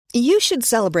You should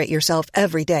celebrate yourself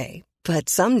every day, but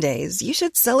some days you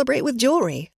should celebrate with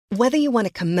jewelry. Whether you want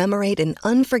to commemorate an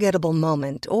unforgettable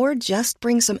moment or just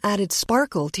bring some added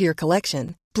sparkle to your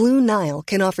collection, Blue Nile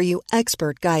can offer you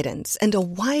expert guidance and a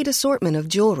wide assortment of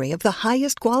jewelry of the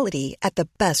highest quality at the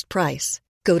best price.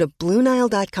 Go to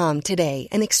BlueNile.com today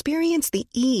and experience the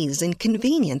ease and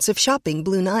convenience of shopping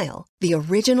Blue Nile, the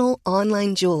original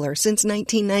online jeweler since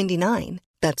 1999.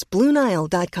 That's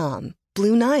BlueNile.com.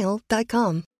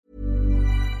 BlueNile.com.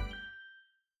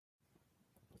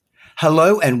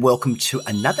 Hello and welcome to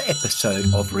another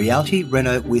episode of Reality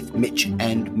Reno with Mitch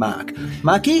and Mark.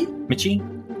 Marky, Mitchy,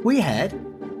 we had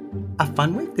a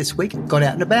fun week this week. Got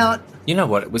out and about. you know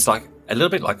what? It was like a little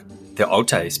bit like the old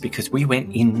days because we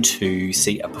went in to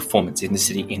see a performance in the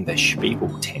city in the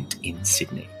Spiegel tent in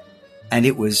Sydney. And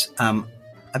it was a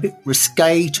bit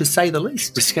risque to say the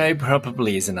least. Risque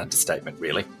probably is an understatement,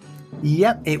 really.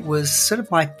 Yep, it was sort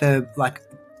of like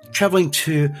travelling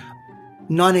to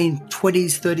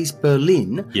 1920s, 30s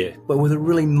Berlin, but with a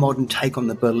really modern take on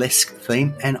the burlesque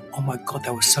theme. And oh my God,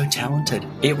 they were so talented.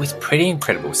 It was pretty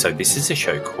incredible. So this is a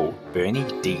show called Bernie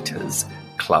Dieter's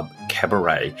Club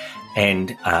Cabaret.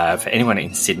 And for anyone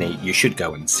in Sydney, you should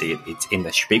go and see it. It's in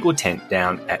the Spiegel tent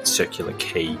down at Circular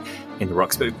Quay in the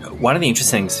Rocks. But one of the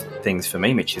interesting things for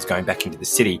me, Mitch, is going back into the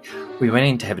city. We went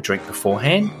in to have a drink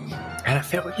beforehand, and it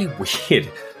felt really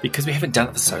weird because we haven't done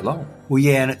it for so long. Well,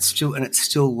 yeah, and it's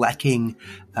still lacking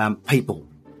people.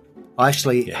 I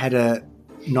actually had a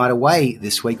night away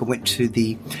this week. I went to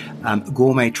the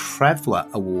Gourmet Traveller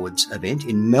Awards event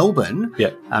in Melbourne.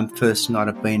 Yeah. First night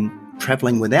I've been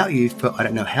travelling without you for I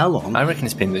don't know how long. I reckon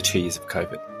it's been the 2 years of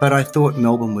COVID. But I thought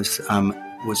Melbourne was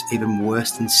even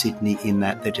worse than Sydney in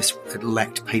that it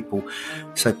lacked people.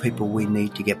 So people, we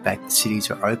need to get back. The cities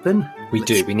are open. We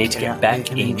need to get back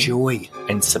and in enjoy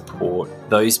and support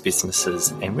those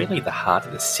businesses and really the heart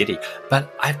of the city.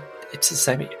 But it's the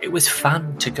same. It was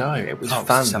fun to go. It was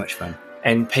fun. So much fun.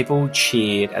 And people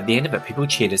cheered. At the end of it, people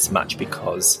cheered as much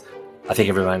because I think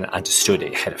everyone understood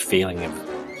it, had a feeling of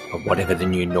whatever the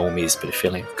new norm is, but a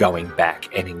feeling of going back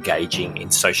and engaging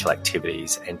in social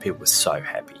activities, and people were so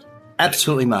happy.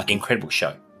 Absolutely, Mark. Incredible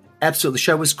show. Absolutely. The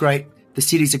show was great. The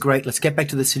cities are great. Let's get back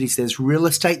to the cities. There's real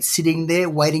estate sitting there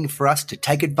waiting for us to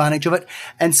take advantage of it.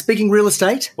 And speaking real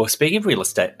estate. Well, speaking of real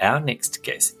estate, our next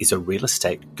guest is a real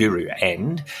estate guru,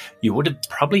 and you would have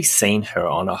probably seen her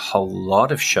on a whole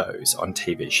lot of shows on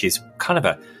TV. She's kind of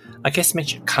a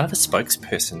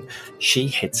spokesperson. She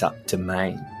heads up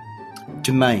Domain.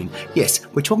 Yes,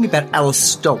 we're talking about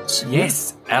Alice Stolz.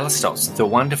 Yes, Alice Stolz, the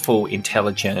wonderful,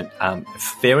 intelligent,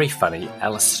 very funny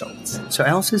Alice Stolz. So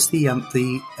Alice is the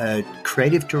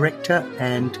creative director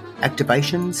and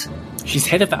activations. She's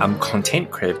head of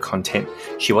creative content.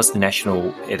 She was the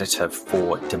national editor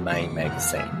for Domain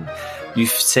magazine. You've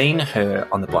seen her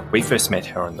on The Block. We first met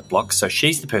her on The Block. So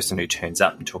she's the person who turns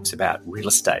up and talks about real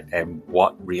estate and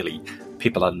what really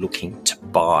people are looking to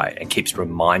buy and keeps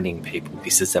reminding people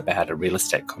this is about a real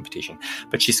estate competition.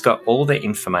 But she's got all the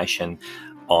information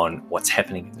on what's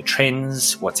happening in the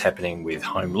trends, what's happening with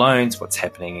home loans, what's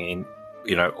happening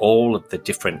in, all of the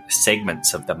different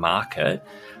segments of the market.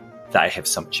 They have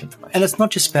so much information. And it's not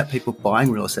just about people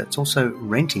buying real estate. It's also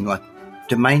renting. Like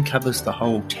Domain covers the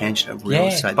whole tangent of real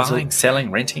estate. Buying,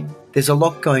 selling, renting. There's a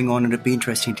lot going on, and it'd be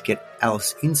interesting to get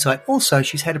Alice's insight. Also,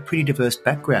 she's had a pretty diverse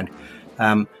background,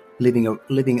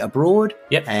 living abroad,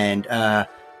 and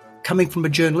coming from a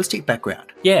journalistic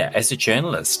background. Yeah, as a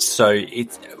journalist. So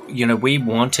it's we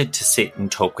wanted to sit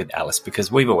and talk with Alice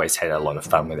because we've always had a lot of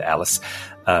fun with Alice,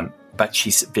 but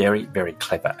she's very, very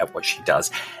clever at what she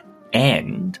does,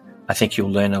 and I think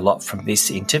you'll learn a lot from this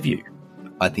interview.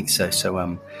 I think so.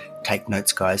 So take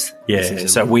notes, guys. Yeah,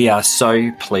 so we are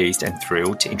so pleased and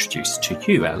thrilled to introduce to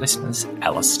you, our listeners,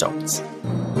 Alice Stolz.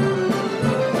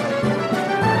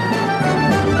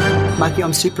 Mikey,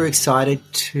 I'm super excited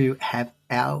to have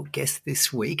our guest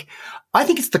this week. I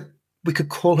think we could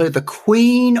call her the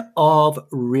Queen of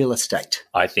Real Estate.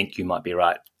 I think you might be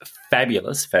right.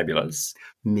 Fabulous.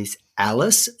 Miss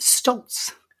Alice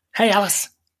Stolz. Hey, Alice.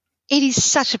 It is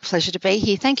such a pleasure to be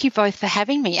here. Thank you both for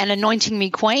having me and anointing me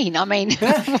queen. I mean,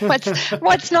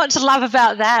 what's not to love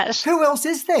about that? Who else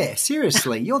is there?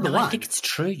 Seriously, you're the one. I think it's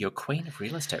true. You're queen of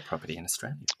real estate property in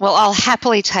Australia. Well, I'll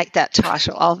happily take that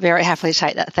title. I'll very happily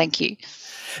take that. Thank you.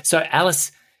 So,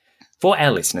 Alice, for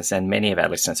our listeners, and many of our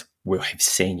listeners will have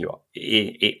seen you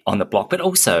on The Block, but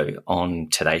also on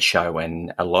Today's Show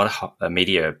and a lot of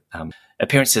media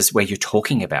appearances where you're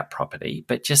talking about property,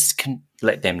 but just can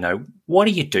let them know, what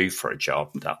do you do for a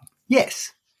job?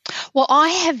 Yes. Well, I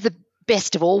have the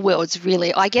best of all worlds,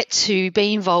 really. I get to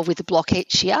be involved with the block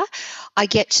each year. I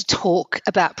get to talk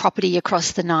about property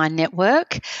across the Nine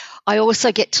network. I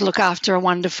also get to look after a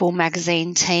wonderful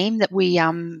magazine team that we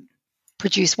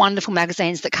produce wonderful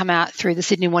magazines that come out through the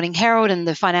Sydney Morning Herald and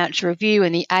the Financial Review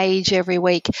and the Age every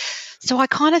week. So I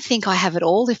kind of think I have it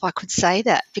all, if I could say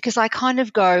that, because I kind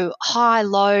of go high,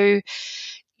 low,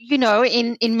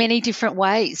 in many different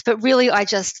ways. But really, I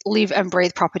just live and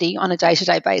breathe property on a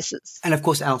day-to-day basis. And, of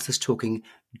course, Alice is talking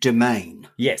Domain.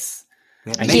 Yes.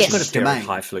 And you've got a very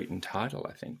highfalutin title,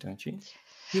 I think, don't you?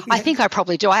 I think I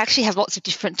probably do. I actually have lots of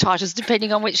different titles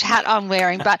depending on which hat I'm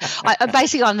wearing, but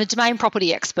basically I'm the domain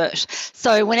property expert.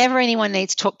 So whenever anyone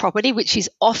needs to talk property, which is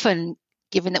often,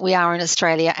 given that we are in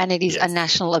Australia and it is a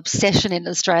national obsession in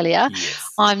Australia,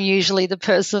 I'm usually the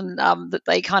person that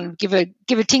they kind of give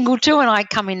a tingle to, and I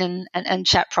come in and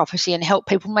chat property and help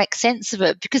people make sense of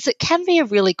it, because it can be a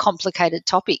really complicated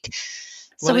topic.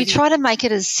 So we try to make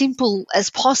it as simple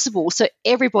as possible so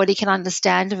everybody can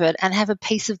understand of it and have a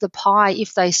piece of the pie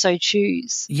if they so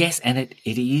choose. Yes, and it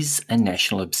is a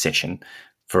national obsession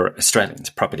for Australians,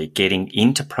 property, getting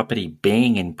into property,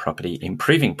 being in property,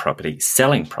 improving property,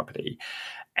 selling property.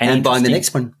 And buying the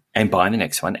next one. And buying the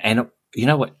next one. And you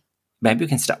know what? Maybe we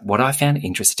can start. What I found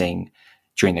interesting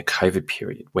during the COVID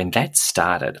period, when that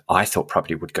started, I thought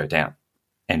property would go down.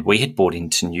 And we had bought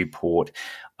into Newport.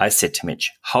 I said to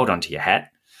Mitch, hold on to your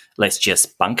hat. Let's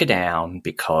just bunker down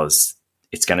because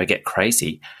it's going to get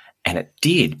crazy. And it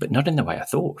did, but not in the way I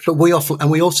thought. But we also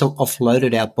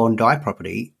offloaded our Bondi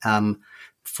property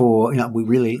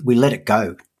we let it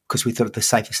go because we thought the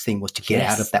safest thing was to get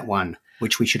out of that one,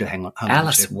 which we should have hung on to.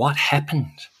 Alice, what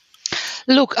happened?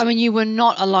 Look, I mean, you were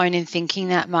not alone in thinking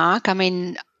that, Mark. I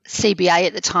mean, CBA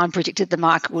at the time predicted the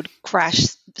market would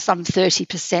crash some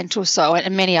 30% or so,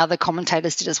 and many other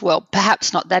commentators did as well.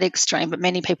 Perhaps not that extreme, but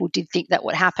many people did think that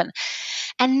would happen.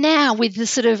 And now with the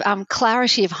sort of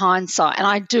clarity of hindsight, and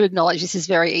I do acknowledge this is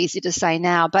very easy to say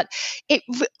now, but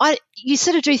you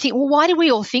sort of do think, well, why do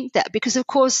we all think that? Because, of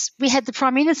course, we had the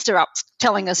Prime Minister up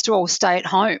telling us to all stay at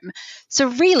home. So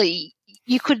really,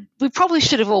 we probably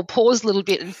should have all paused a little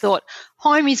bit and thought,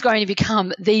 home is going to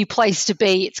become the place to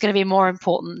be. It's going to be more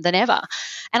important than ever.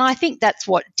 And I think that's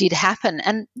what did happen.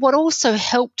 And what also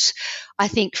helped, I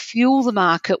think, fuel the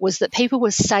market was that people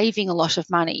were saving a lot of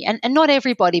money. And not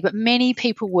everybody, but many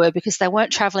people were, because they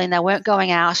weren't travelling, they weren't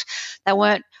going out, they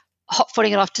weren't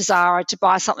hot-footing it off to Zara to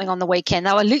buy something on the weekend.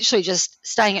 They were literally just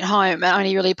staying at home and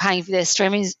only really paying for their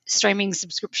streaming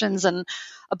subscriptions and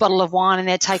a bottle of wine and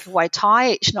their takeaway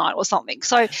Thai each night or something.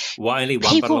 So only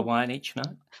one bottle of wine each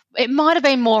night? It might have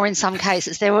been more in some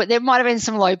cases. There might have been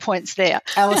some low points there.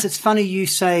 Alice, it's funny you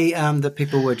say that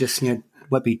people were just,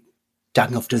 won't be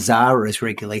ducking off to Zara as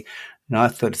regularly. And I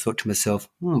thought to myself,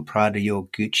 Prada, your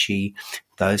Gucci,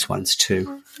 those ones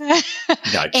too.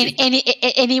 No,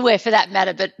 anywhere for that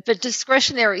matter, but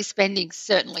discretionary spending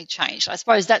certainly changed. I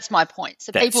suppose that's my point.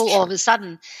 So people all of a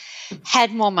sudden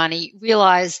had more money,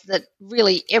 realised that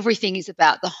really everything is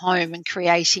about the home and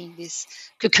creating this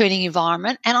cocooning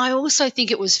environment. And I also think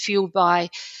it was fueled by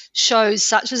shows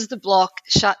such as The Block,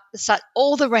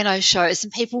 all the reno shows,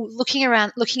 and people looking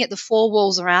at the four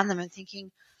walls around them and thinking,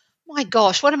 my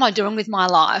gosh, what am I doing with my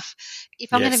life?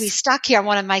 If I'm going to be stuck here, I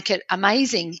want to make it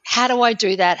amazing. How do I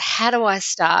do that? How do I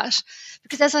start?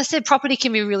 Because as I said, property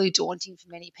can be really daunting for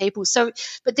many people. So,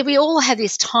 but then we all have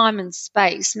this time and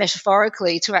space,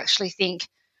 metaphorically, to actually think,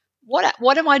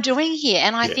 what am I doing here?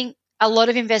 And I think a lot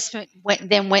of investment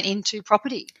went into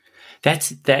property.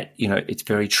 It's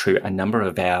very true. A number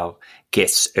of our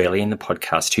guests early in the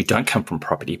podcast who don't come from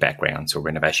property backgrounds or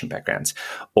renovation backgrounds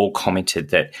all commented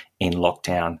that in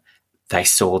lockdown they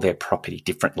saw their property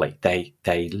differently.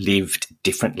 They lived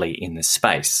differently in the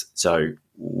space. So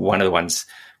one of the ones,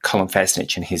 Colin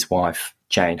Fasnich and his wife,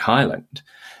 Jane Hyland,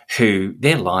 who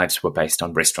their lives were based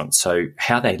on restaurants. So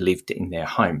how they lived in their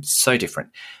home, so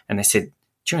different. And they said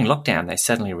during lockdown, they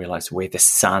suddenly realised where the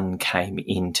sun came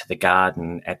into the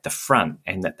garden at the front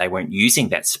and that they weren't using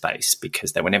that space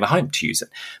because they were never home to use it.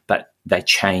 But they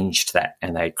changed that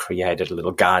and they created a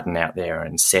little garden out there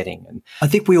and setting. And I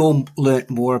think we all learnt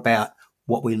more about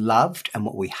what we loved and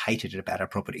what we hated about our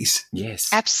properties.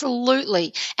 Yes.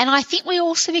 Absolutely. And I think we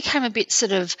also became a bit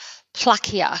sort of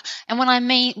pluckier. And what I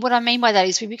mean by that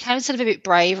is we became sort of a bit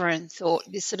braver and thought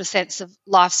this sort of sense of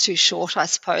life's too short, I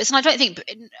suppose. And I don't think,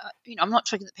 I'm not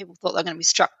talking that people thought they were going to be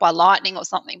struck by lightning or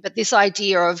something, but this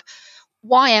idea of,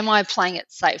 why am I playing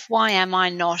it safe? Why am I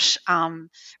not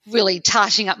really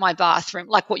tarting up my bathroom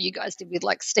like what you guys did with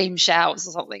like steam showers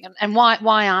or something? And why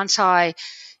aren't I,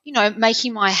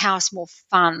 making my house more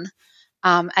fun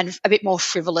and a bit more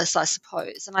frivolous, I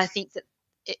suppose? And I think that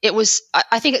it was,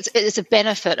 I think it's a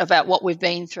benefit about what we've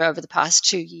been through over the past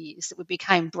 2 years that we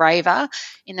became braver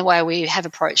in the way we have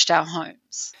approached our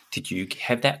homes. Did you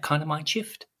have that kind of mind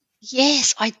shift?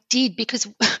 Yes, I did, because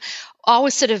I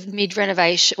was sort of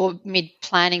mid-renovation or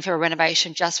mid-planning for a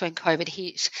renovation just when COVID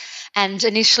hit. And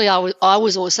initially I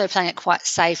was also playing it quite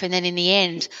safe. And then in the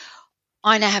end,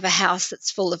 I now have a house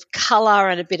that's full of colour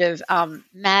and a bit of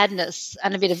madness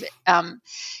and a bit of,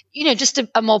 just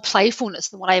a more playfulness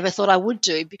than what I ever thought I would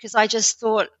do, because I just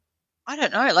thought, I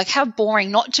don't know, like how boring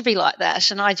not to be like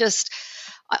that. And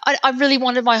I really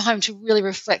wanted my home to really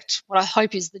reflect what I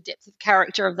hope is the depth of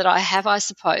character that I have, I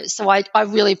suppose. So I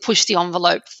really pushed the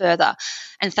envelope further.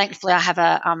 And thankfully I have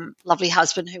a lovely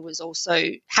husband who was also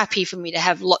happy for me to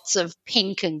have lots of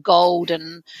pink and gold,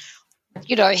 and,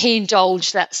 he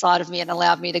indulged that side of me and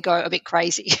allowed me to go a bit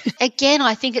crazy. Again,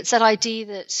 I think it's that idea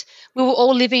that we were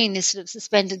all living in this sort of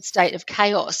suspended state of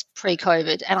chaos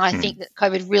pre-COVID. And I think that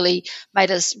COVID really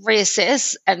made us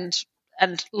reassess and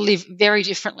live very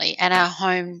differently, and our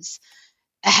homes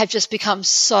have just become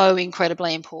so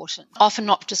incredibly important. Often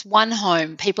not just one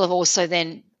home, people have also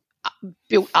then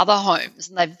built other homes,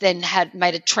 and they've then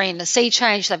made a tree and a sea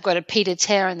change. They've got a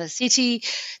pied-à-terre in the city.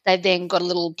 They've then got a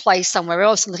little place somewhere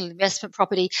else, a little investment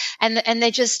property, and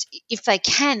they're just, if they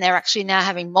can, they're actually now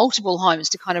having multiple homes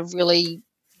to kind of really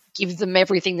give them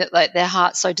everything that their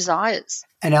heart so desires.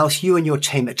 And Alice, you and your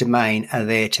team at Domain are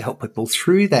there to help people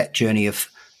through that journey of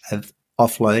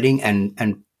offloading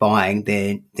and buying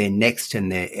their next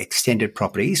and their extended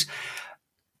properties.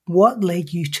 What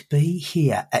led you to be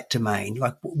here at Domain?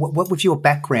 Like, what was your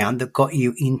background that got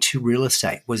you into real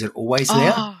estate? Was it always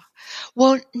there?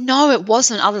 Well, no, it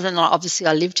wasn't, other than obviously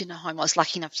I lived in a home. I was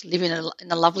lucky enough to live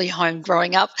in a lovely home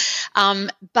growing up.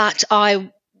 But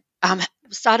I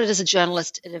started as a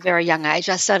journalist at a very young age.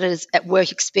 I started at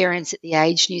work experience at The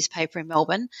Age newspaper in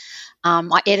Melbourne.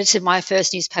 I edited my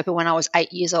first newspaper when I was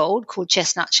 8 years old, called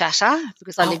Chestnut Chatter,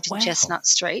 because I lived in Chestnut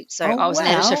Street. So I was an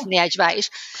editor from the age of 8.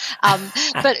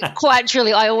 But quite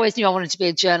truly, I always knew I wanted to be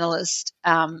a journalist.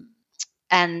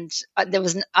 And there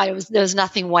was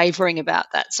nothing wavering about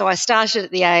that. So I started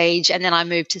at The Age, and then I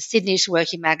moved to Sydney to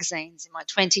work in magazines in my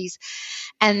 20s.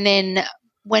 And then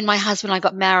when my husband and I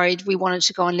got married, we wanted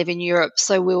to go and live in Europe.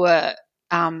 So we were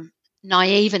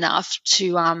naive enough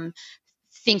to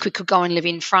think we could go and live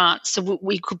in France. So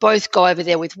we could both go over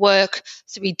there with work.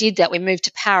 So we did that. We moved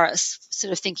to Paris,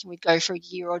 sort of thinking we'd go for a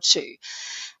year or two.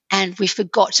 And we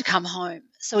forgot to come home.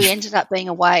 So we ended up being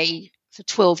away for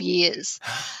 12 years.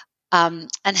 And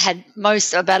had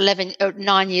about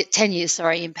 10 years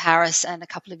in Paris, and a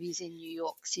couple of years in New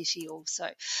York City also.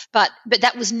 But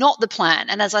that was not the plan.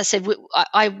 And as I said,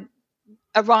 I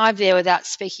arrived there without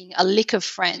speaking a lick of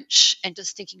French and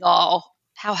just thinking, how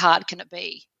hard can it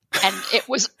be? And it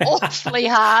was awfully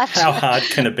hard. How hard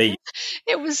can it be?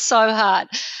 It was so hard.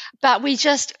 But we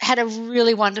just had a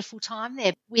really wonderful time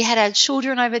there. We had our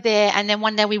children over there, and then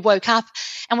one day we woke up,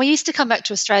 and we used to come back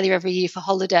to Australia every year for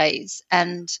holidays.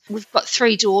 And we've got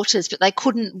 3 daughters, but they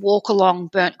couldn't walk along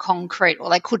burnt concrete, or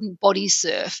they couldn't body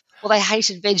surf, or they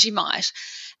hated Vegemite.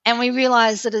 And we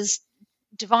realised that as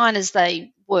divine as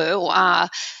they were or are,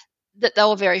 that they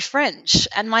were very French.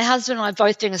 And my husband and I,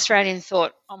 both being Australian,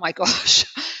 thought, oh my gosh,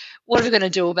 what are we going to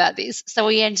do about this? So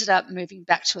we ended up moving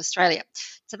back to Australia.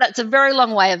 So that's a very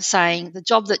long way of saying the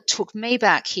job that took me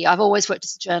back here, I've always worked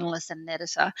as a journalist and an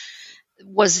editor,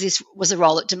 was a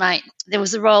role at Domain. There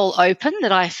was a role open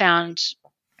that I found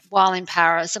while in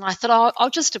Paris, and I thought, I'll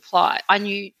just apply. I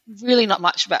knew really not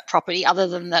much about property, other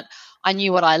than that I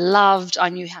knew what I loved. I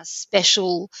knew how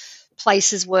special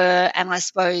places were, and I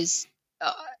suppose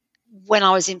when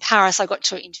I was in Paris, I got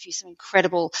to interview some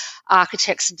incredible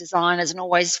architects and designers, and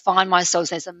always find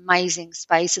myself in these amazing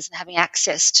spaces and having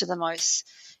access to the most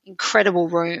incredible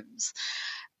rooms.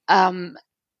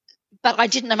 But I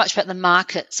didn't know much about the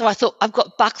market. So I thought, I've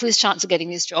got Buckley's chance of getting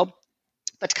this job.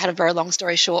 But to cut a very long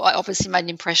story short, I obviously made an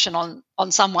impression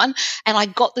on someone, and I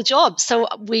got the job. So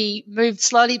we moved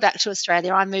slowly back to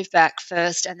Australia. I moved back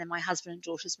first, and then my husband and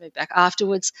daughters moved back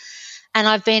afterwards. And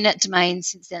I've been at Domain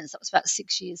since then. So that was about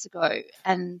 6 years ago.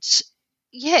 And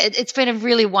yeah, it's been a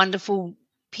really wonderful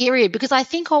period, because I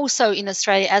think also in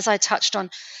Australia, as I touched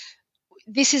on,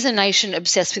 this is a nation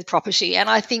obsessed with property. And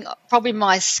I think probably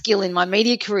my skill in my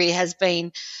media career has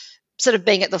been sort of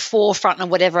being at the forefront of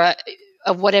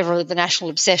whatever the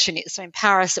national obsession is. So in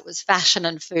Paris, it was fashion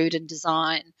and food and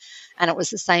design, and it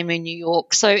was the same in New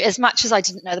York. So as much as I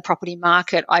didn't know the property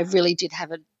market, I really did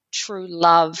have a true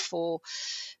love for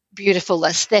beautiful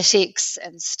aesthetics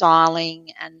and styling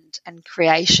and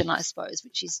creation, I suppose,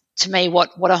 which is to me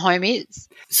what a home is.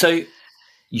 So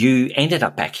you ended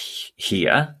up back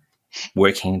here,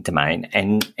 working in Domain,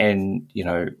 and you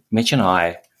know, Mitch and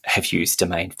I have used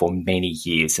Domain for many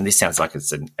years, and this sounds like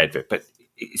it's an advert, but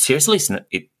seriously,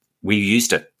 we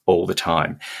used it all the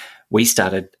time. We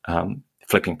started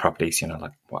flipping properties, you know,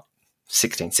 like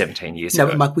 16, 17 years ago.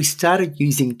 No, Mike, we started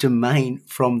using Domain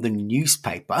from the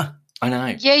newspaper. I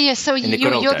know. Yeah. So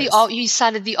you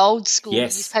started the old school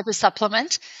newspaper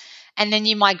supplement, and then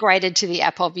you migrated to the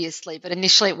app, obviously. But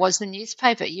initially, it was the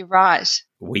newspaper. You're right.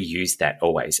 We used that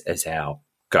always as our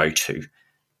go-to.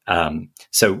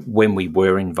 So when we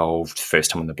were involved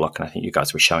first time on the block, and I think you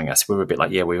guys were showing us, we were a bit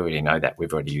like, yeah, we already know that.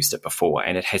 We've already used it before.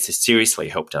 And it has seriously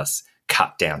helped us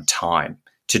cut down time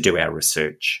to do our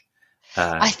research.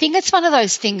 I think it's one of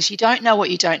those things, you don't know what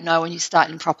you don't know when you start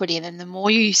in property, and then the more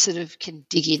you sort of can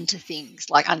dig into things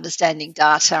like understanding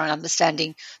data and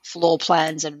understanding floor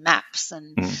plans and maps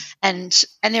and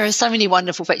there are so many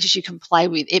wonderful features you can play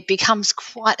with, it becomes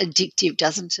quite addictive,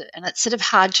 doesn't it? And it's sort of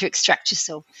hard to extract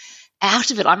yourself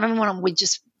out of it. I remember when we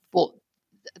just bought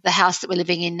the house that we're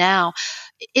living in now,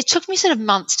 it took me sort of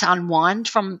months to unwind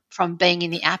from being in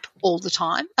the app all the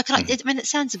time. I mean, it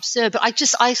sounds absurd, but I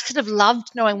sort of loved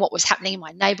knowing what was happening in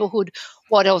my neighbourhood,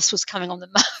 what else was coming on the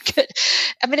market.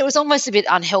 I mean, it was almost a bit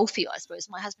unhealthy, I suppose.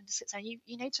 My husband just kept saying,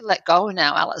 you need to let go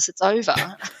now, Alice, it's over.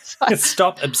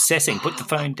 Stop obsessing, put the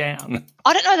phone down.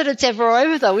 I don't know that it's ever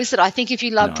over, though, is it? I think if you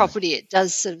love property, it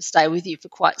does sort of stay with you for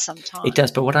quite some time. It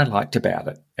does, but what I liked about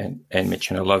it, and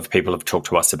Mitch, and a lot of people have talked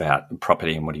to us about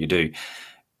property and what do you do.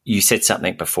 You said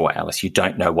something before, Alice, you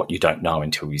don't know what you don't know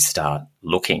until you start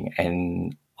looking.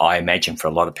 And I imagine for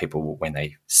a lot of people when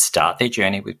they start their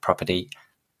journey with property,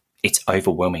 it's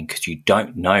overwhelming because you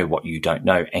don't know what you don't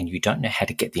know and you don't know how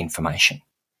to get the information.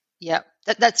 Yeah,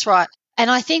 that's right. And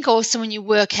I think also when you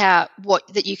work out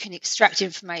that you can extract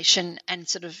information and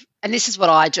sort of, and this is what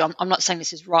I do, I'm not saying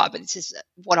this is right, but this is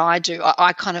what I do.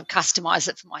 I kind of customize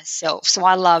it for myself. So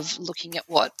I love looking at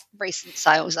what recent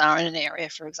sales are in an area,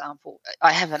 for example.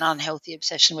 I have an unhealthy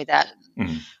obsession with that.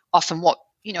 Often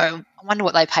I wonder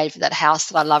what they paid for that house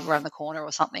that I love around the corner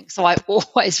or something. So I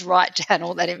always write down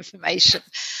all that information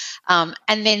and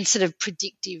then sort of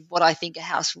predictive what I think a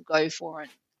house will go for,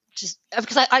 and just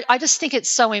because I just think it's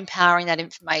so empowering, that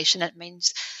information. It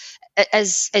means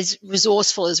as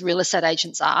resourceful as real estate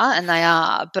agents are, and they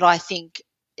are, but I think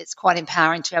it's quite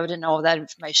empowering to be able to know all that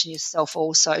information yourself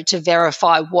also, to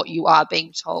verify what you are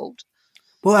being told.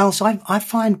 Well, Alice, I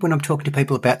find when I'm talking to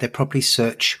people about their property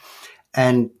search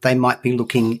and they might be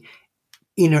looking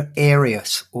in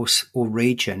areas or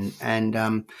region,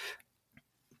 and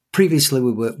previously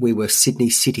we were Sydney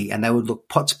City, and they would look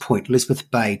Potts Point, Elizabeth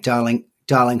Bay,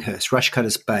 Darlinghurst,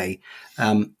 Rushcutters Bay,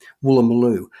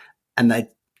 Woolloomooloo, and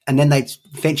then they'd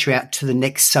venture out to the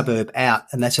next suburb out,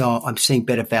 and that's, I'm seeing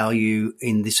better value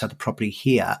in this other property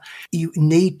here. You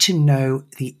need to know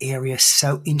the area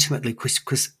so intimately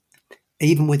because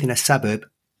even within a suburb,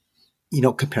 you're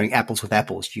not comparing apples with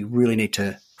apples. You really need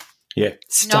to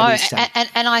study.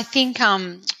 And I think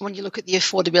when you look at the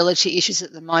affordability issues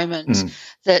at the moment,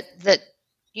 that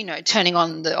turning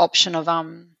on the option of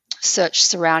search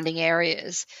surrounding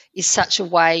areas is such a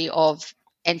way of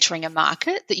entering a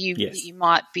market that you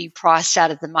might be priced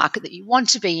out of the market that you want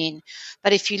to be in.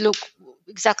 But if you look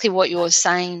exactly what you're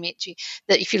saying, Mitch,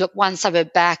 that if you look one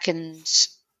suburb back and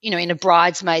in a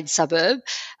bridesmaid suburb,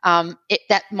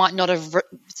 that might not have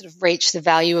sort of reached the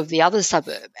value of the other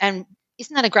suburb. And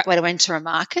isn't that a great way to enter a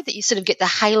market, that you sort of get the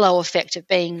halo effect of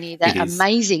being near that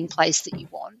amazing place that you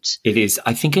want? It is.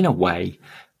 I think in a way,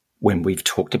 when we've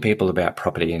talked to people about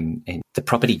property and the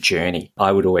property journey,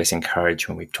 I would always encourage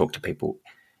when we've talked to people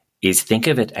is think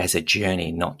of it as a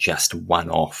journey, not just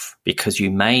one-off, because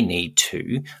you may need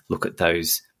to look at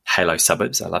those halo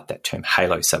suburbs. I love that term,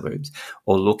 halo suburbs,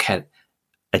 or look at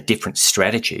a different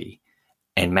strategy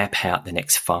and map out the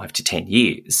next 5 to 10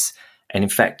 years. And in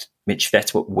fact, Mitch,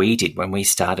 that's what we did when we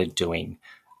started doing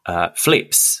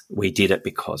flips. We did it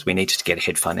because we needed to get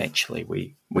ahead financially.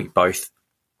 We both,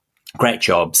 great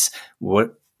jobs.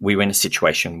 We were in a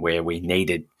situation where we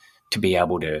needed to be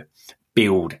able to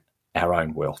build our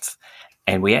own wealth.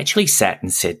 And we actually sat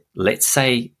and said, let's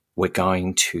say we're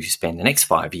going to spend the next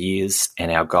 5 years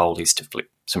and our goal is to flip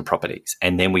some properties.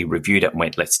 And then we reviewed it and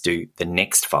went, let's do the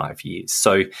next 5 years.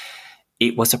 So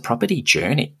it was a property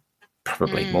journey,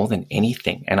 probably more than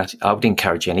anything. And I would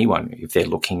encourage anyone, if they're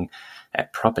looking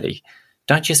at property,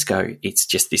 don't just go, it's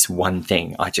just this one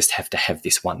thing. I just have to have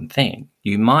this one thing.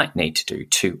 You might need to do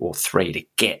 2 or 3 to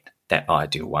get that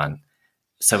ideal one.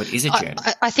 So it is a journey.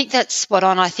 I think that's spot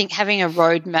on. I think having a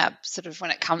roadmap sort of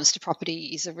when it comes to property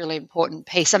is a really important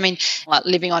piece. I mean, like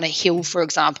living on a hill, for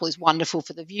example, is wonderful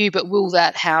for the view, but will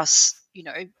that house,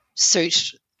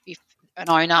 suit an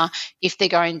owner if they're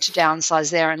going to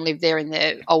downsize there and live there in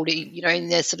their older, in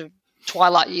their sort of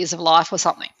twilight years of life or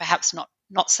something. Perhaps not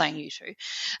saying you to.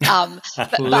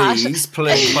 Please,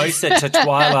 closer to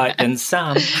twilight than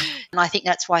some. And I think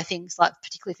that's why things like,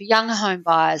 particularly for younger home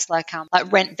buyers, like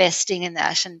rent vesting and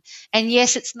that. And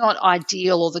yes, it's not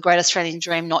ideal or the great Australian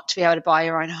dream not to be able to buy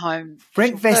your own home.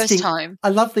 Rent vesting. First home. I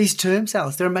love these terms,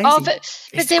 Alice. They're amazing. Oh,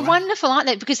 but they're wonderful, aren't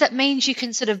they? Because that means you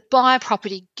can sort of buy a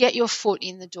property, get your foot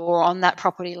in the door on that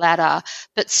property ladder,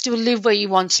 but still live where you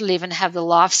want to live and have the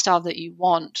lifestyle that you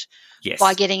want. Yes.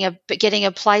 By getting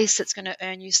a place that's going to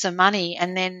earn you some money,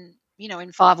 and then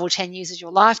in 5 or 10 years as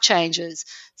your life changes,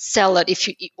 sell it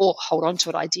or hold on to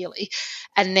it ideally,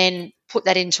 and then put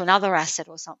that into another asset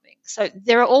or something. So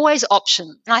there are always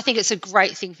options, and I think it's a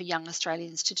great thing for young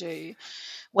Australians to do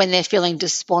when they're feeling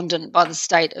despondent by the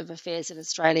state of affairs in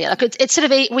Australia. Like it's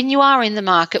sort of when you are in the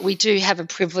market, we do have a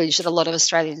privilege that a lot of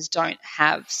Australians don't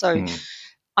have. So.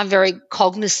 I'm very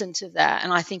cognizant of that,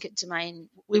 and I think at Domain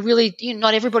we really,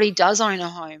 not everybody does own a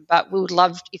home, but we would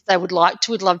love, if they would like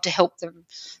to, we'd love to help them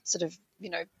sort of,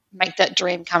 make that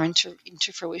dream come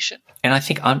into fruition. And I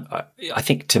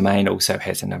think Domain also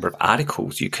has a number of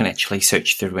articles you can actually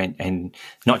search through and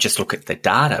not just look at the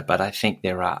data, but I think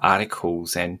there are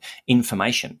articles and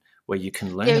information where you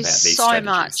can learn about these strategies.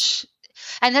 Much.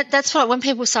 And that's why when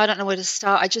people say I don't know where to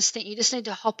start, I just think you just need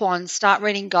to hop on, start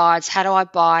reading guides. How do I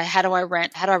buy? How do I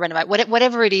rent? How do I renovate?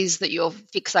 Whatever it is that you're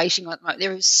fixating on at the moment,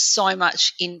 there is so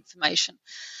much information.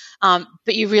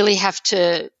 But you really have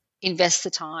to invest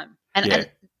the time. And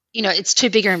it's too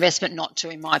big an investment not to,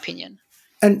 in my opinion.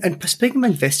 And speaking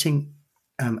of investing,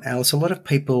 Alice, a lot of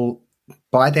people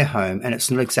buy their home and it's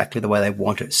not exactly the way they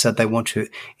want it. So they want to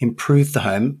improve the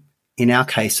home. In our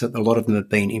case, a lot of them have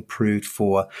been improved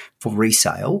for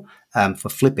resale, for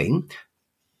flipping.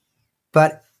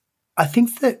 But I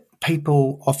think that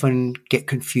people often get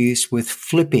confused with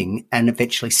flipping and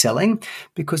eventually selling,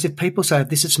 because if people say,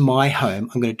 this is my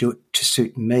home, I'm going to do it to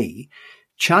suit me,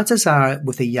 chances are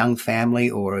with a young family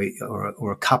or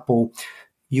a couple,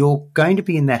 you're going to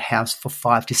be in that house for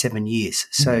 5 to 7 years.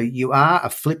 So you are a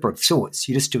flipper of sorts.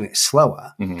 You're just doing it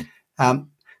slower.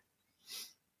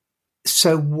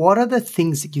 So what are the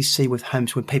things that you see with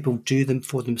homes when people do them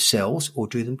for themselves or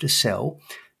do them to sell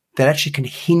that actually can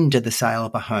hinder the sale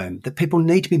of a home that people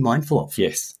need to be mindful of?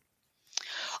 Yes.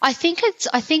 I think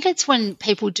it's when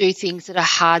people do things that are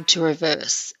hard to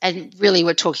reverse, and really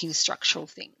we're talking structural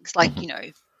things like,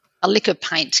 a lick of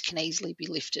paint can easily be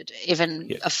lifted,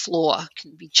 even a floor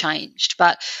can be changed.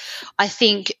 But I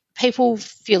think people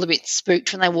feel a bit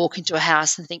spooked when they walk into a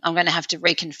house and think, I'm going to have to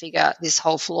reconfigure this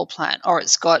whole floor plan, or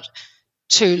it's got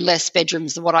 2 less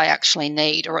bedrooms than what I actually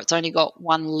need, or it's only got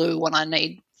 1 loo when I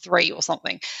need 3 or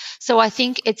something. So I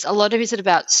think it's a lot of it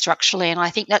about structurally, and I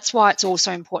think that's why it's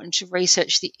also important to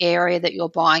research the area that you're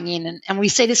buying in. And we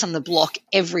see this on the block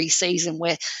every season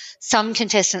where some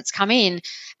contestants come in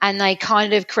and they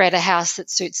kind of create a house that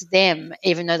suits them,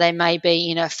 even though they may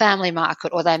be in a family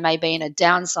market or they may be in a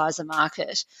downsizer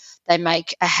market. They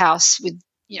make a house with,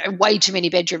 way too many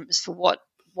bedrooms for what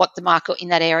the market in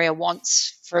that area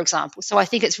wants, for example. So I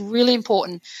think it's really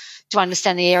important to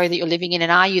understand the area that you're living in,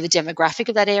 and are you the demographic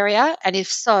of that area? And if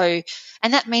so,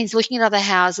 and that means looking at other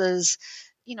houses,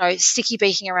 sticky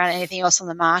beaking around anything else on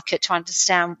the market to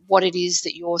understand what it is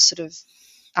that you're sort of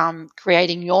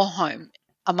creating your home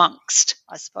amongst,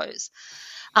 I suppose.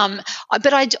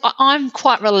 But I'm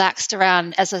quite relaxed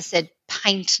around, as I said,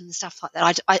 paint and stuff like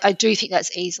that. I do think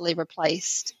that's easily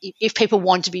replaced if people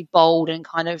want to be bold and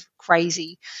kind of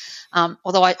crazy.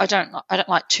 Although I don't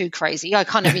like too crazy. I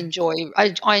kind of enjoy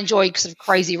I enjoy sort of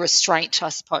crazy restraint, I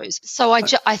suppose. So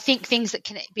I think things that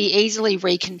can be easily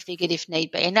reconfigured if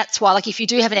need be, and that's why, like, if you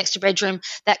do have an extra bedroom,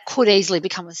 that could easily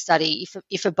become a study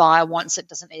if a buyer wants it,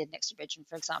 doesn't need an extra bedroom,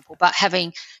 for example. But having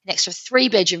an extra 3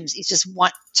 bedrooms is just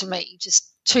to me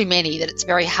too many, that it's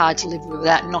very hard to live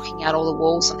without knocking out all the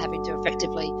walls and having to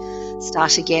effectively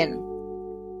start again.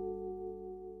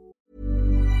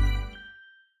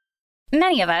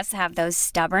 Many of us have those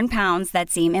stubborn pounds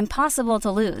that seem impossible to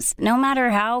lose, no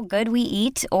matter how good we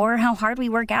eat or how hard we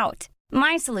work out.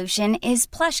 My solution is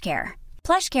PlushCare.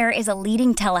 PlushCare is a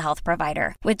leading telehealth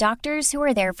provider with doctors who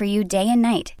are there for you day and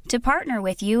night to partner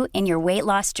with you in your weight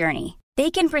loss journey. They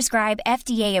can prescribe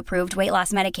FDA-approved weight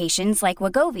loss medications like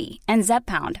Wegovy and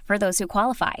Zepbound for those who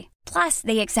qualify. Plus,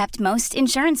 they accept most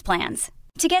insurance plans.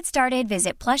 To get started,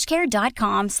 visit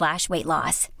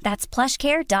plushcare.com/weightloss. That's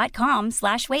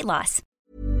plushcare.com/weightloss.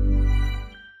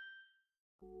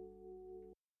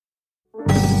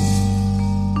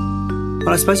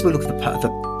 Well, I suppose we look at the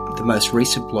the most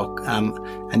recent block,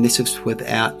 and this was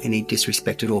without any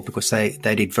disrespect at all because they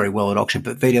did very well at auction,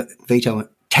 but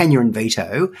Tanya and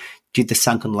Vito did the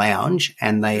Sunken Lounge,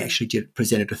 and they actually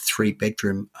presented a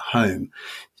 3-bedroom home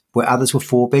where others were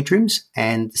 4 bedrooms,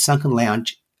 and the Sunken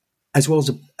Lounge, as well as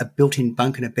a built-in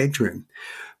bunk and a bedroom,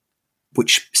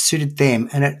 which suited them,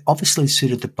 and it obviously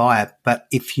suited the buyer. But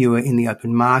if you were in the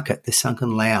open market, the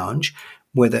Sunken Lounge,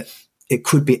 whether it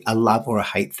could be a love or a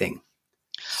hate thing.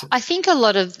 I think a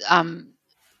lot of,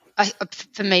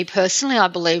 for me personally, I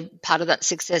believe part of that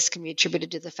success can be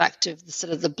attributed to the fact of the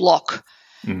sort of the block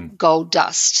gold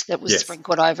dust that was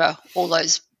sprinkled over all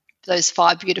those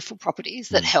 5 beautiful properties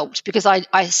that helped, because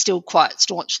I still quite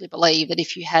staunchly believe that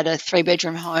if you had a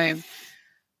 3-bedroom home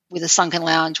with a Sunken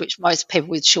Lounge, which most people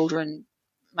with children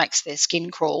makes their skin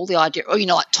crawl, the idea, or,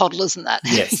 like toddlers and that,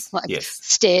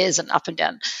 stairs and up and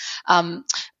down.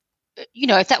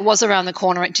 If that was around the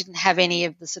corner, it didn't have any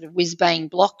of the sort of whiz-bang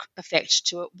block effect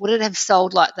to it, would it have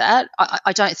sold like that?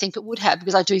 I don't think it would have,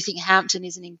 because I do think Hampton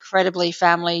is an incredibly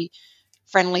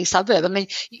family-friendly suburb. I mean,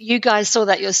 you guys saw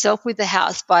that yourself with the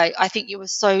house. I think you were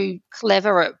so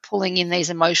clever at pulling in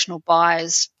these emotional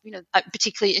buyers,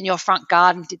 particularly in your front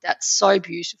garden, did that so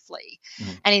beautifully.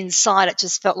 And inside it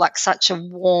just felt like such a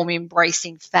warm,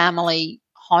 embracing family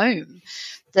home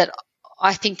that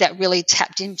I think that really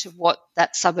tapped into what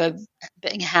that suburb,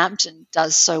 being Hampton,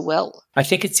 does so well. I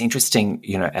think it's interesting,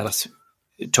 Alice,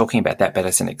 talking about that, but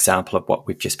as an example of what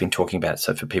we've just been talking about.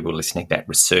 So for people listening, that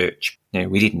research,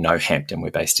 we didn't know Hampton.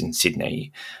 We're based in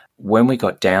Sydney. When we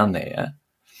got down there,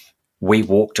 we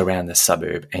walked around the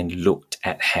suburb and looked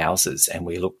at houses, and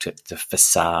we looked at the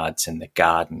facades and the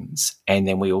gardens, and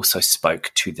then we also spoke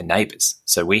to the neighbours.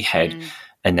 So we had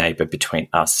a neighbour between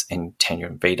us and Tanya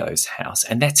and Vito's house,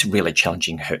 and that's really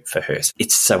challenging for her.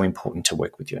 It's so important to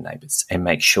work with your neighbours and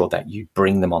make sure that you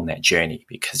bring them on that journey,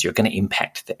 because you're going to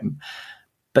impact them.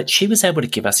 But she was able to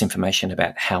give us information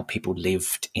about how people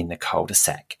lived in the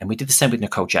cul-de-sac. And we did the same with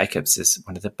Nicole Jacobs as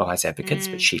one of the buyers advocates,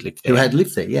 but she lived there. Who had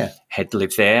lived there, yeah. Had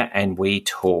lived there, and we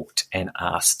talked and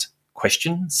asked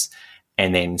questions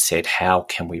and then said, how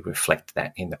can we reflect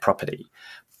that in the property?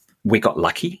 We got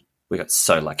lucky. We got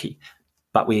so lucky.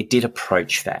 But we did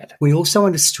approach that. We also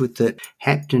understood that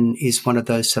Hampton is one of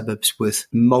those suburbs with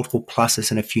multiple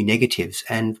pluses and a few negatives,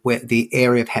 and where the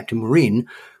area of Hampton we're in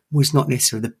was not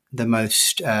necessarily the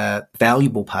most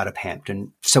valuable part of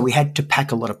Hampton. So we had to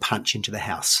pack a lot of punch into the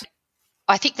house.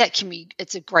 I think that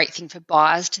it's a great thing for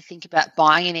buyers to think about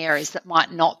buying in areas that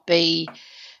might not be,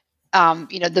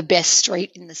 the best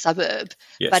street in the suburb.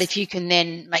 Yes. But if you can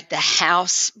then make the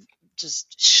house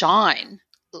just shine,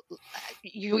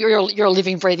 you're a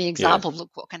living, breathing example of look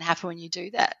what can happen when you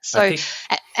do that. So,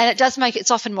 and it does make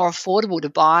it's often more affordable to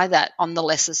buy that on the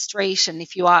lesser street. And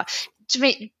if you are, to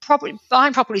me,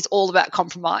 buying property is all about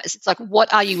compromise. It's like,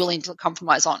 what are you willing to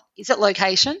compromise on? Is it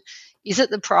location? Is it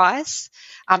the price?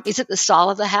 Is it the style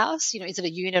of the house? Is it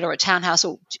a unit or a townhouse?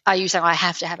 Or are you saying I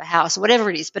have to have a house or whatever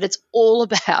it is? But it's all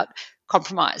about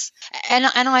compromise. And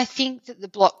I think that the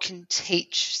block can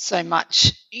teach so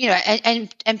much,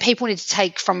 and people need to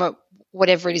take from it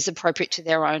whatever it is appropriate to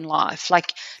their own life.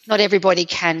 Like, not everybody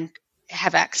can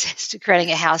have access to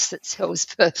creating a house that sells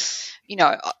for,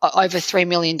 over $3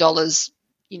 million,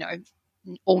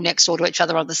 all next door to each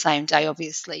other on the same day,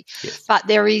 obviously. Yes. But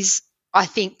there is, I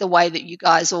think, the way that you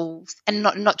guys all, and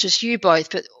not just you both,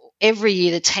 but every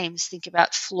year the teams think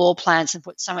about floor plans and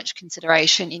put so much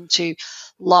consideration into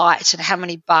light and how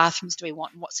many bathrooms do we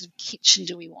want and what sort of kitchen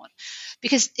do we want.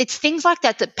 Because it's things like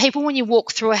that people, when you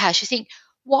walk through a house, you think,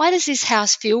 why does this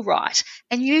house feel right?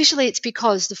 And usually it's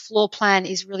because the floor plan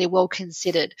is really well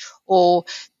considered, or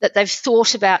that they've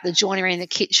thought about the joinery in the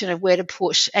kitchen of where to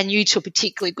push, and you two are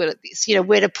particularly good at this,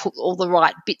 where to put all the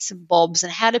right bits and bobs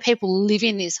and how do people live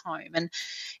in this home. And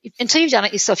until you've done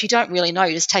it yourself, you don't really know.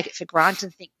 You just take it for granted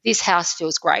and think this house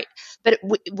feels great. But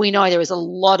we know there is a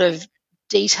lot of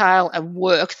detail and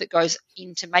work that goes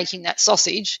into making that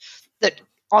sausage that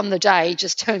on the day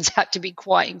just turns out to be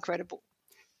quite incredible.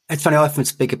 It's funny, I often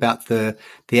speak about the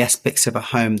aspects of a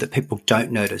home that people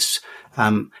don't notice.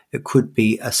 It could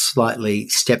be a slightly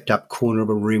stepped up corner of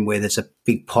a room where there's a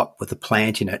big pot with a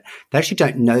plant in it. They actually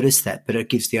don't notice that, but it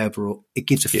gives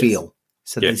a feel.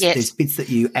 So there's bits that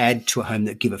you add to a home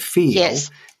that give a feel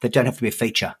that don't have to be a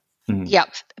feature. Mm. Yeah,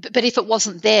 but if it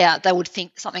wasn't there, they would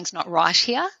think something's not right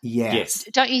here. Yeah. Yes.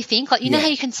 Don't you think? Like, you know how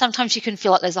you can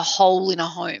feel like there's a hole in a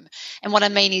home. And what I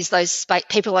mean is those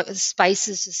people like the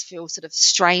spaces just feel sort of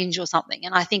strange or something.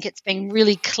 And I think it's being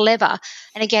really clever.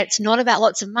 And again, it's not about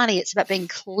lots of money. It's about being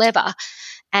clever.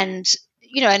 And,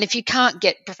 and if you can't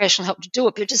get professional help to do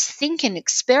it, but just think and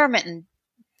experiment and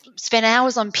spend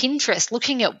hours on Pinterest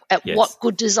looking at what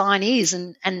good design is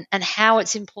and how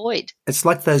it's employed. It's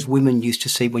like those women used to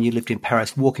see when you lived in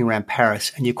Paris, walking around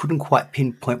Paris, and you couldn't quite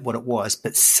pinpoint what it was,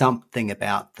 but something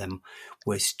about them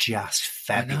was just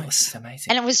fabulous. I know, it's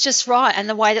amazing. And it was just right. And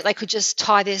the way that they could just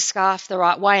tie their scarf the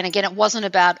right way. And again, it wasn't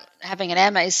about having an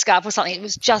Hermes scarf or something. It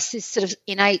was just this sort of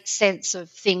innate sense of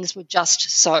things were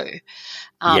just so.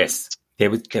 Yes.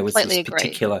 There was this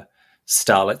particular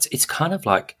style. It's kind of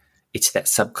like, it's that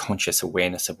subconscious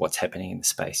awareness of what's happening in the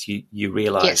space. You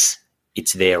realise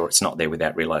it's there or it's not there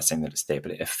without realising that it's there,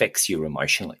 but it affects you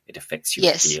emotionally. It affects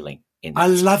your feeling. I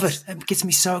love it. It gets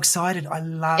me so excited. I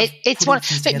love it's one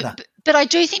things together. But I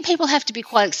do think people have to be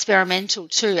quite experimental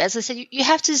too. As I said, you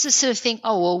have to just sort of think,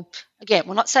 oh, well, again,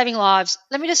 we're not saving lives.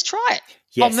 Let me just try it.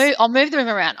 Yes. I'll move the room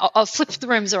around. I'll flip the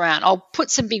rooms around. I'll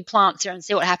put some big plants here and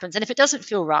see what happens. And if it doesn't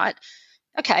feel right,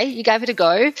 okay, you gave it a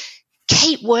go.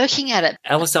 Keep working at it.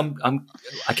 Alice,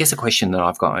 I guess a question that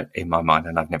I've got in my mind,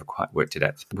 and I've never quite worked it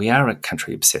out. We are a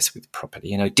country obsessed with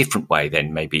property in a different way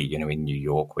than maybe, in New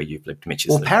York where you've lived, Mitch,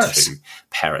 or Paris.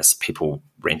 Paris, people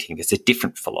renting. There's a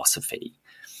different philosophy.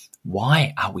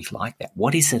 Why are we like that?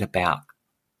 What is it about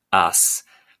us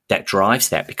that drives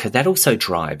that? Because that also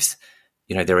drives,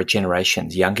 there are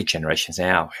generations, younger generations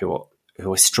now who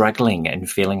are struggling and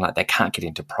feeling like they can't get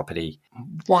into property.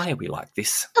 Why are we like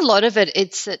this? A lot of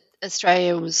it's that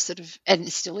Australia was sort of, and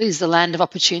it still is, the land of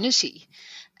opportunity.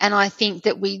 And I think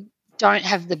that we don't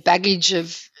have the baggage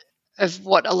of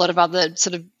what a lot of other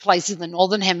sort of places in the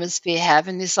Northern Hemisphere have,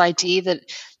 and this idea that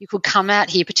you could come out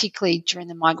here, particularly during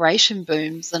the migration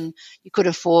booms, and you could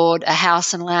afford a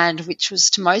house and land, which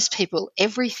was to most people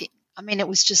everything. I mean, it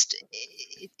was just,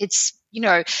 it's,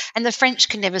 and the French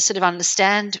can never sort of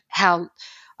understand how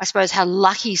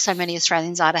lucky so many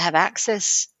Australians are to have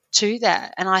access to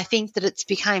that. And I think that it's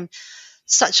become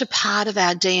such a part of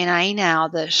our DNA now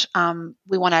that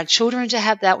we want our children to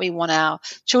have that. We want our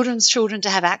children's children to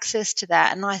have access to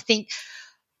that. And I think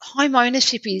home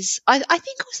ownership is, I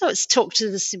think also it's talked to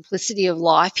the simplicity of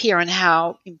life here and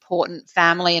how important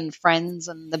family and friends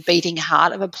and the beating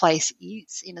heart of a place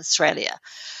is in Australia.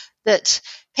 That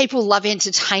people love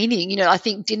entertaining. I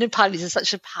think dinner parties are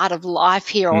such a part of life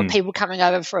here, or people coming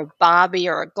over for a barbie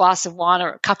or a glass of wine or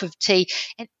a cup of tea,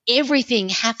 and everything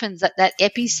happens at that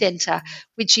epicenter,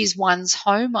 which is one's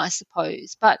home, I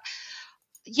suppose. But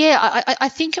yeah, I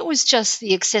think it was just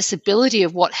the accessibility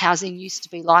of what housing used to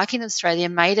be like in Australia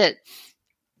made it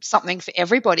something for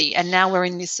everybody. And now we're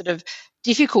in this sort of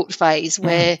difficult phase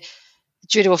where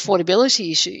due to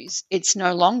affordability issues, it's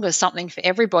no longer something for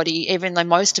everybody, even though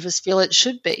most of us feel it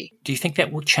should be. Do you think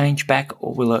that will change back,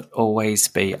 or will it always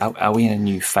be, are we in a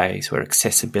new phase where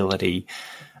accessibility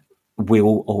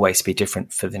will always be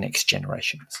different for the next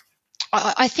generations?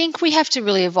 I think we have to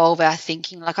really evolve our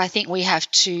thinking. I think we have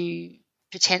to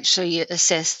potentially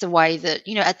assess the way that,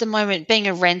 at the moment being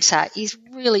a renter is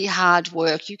really hard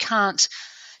work. You can't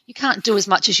do as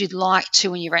much as you'd like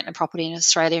to when you rent a property in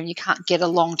Australia, and you can't get a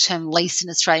long-term lease in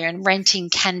Australia, and renting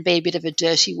can be a bit of a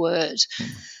dirty word.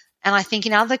 And I think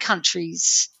in other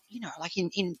countries, like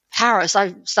in Paris,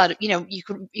 I started, you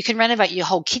can renovate your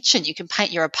whole kitchen, you can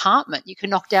paint your apartment, you can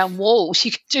knock down walls,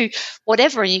 you can do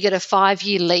whatever, and you get a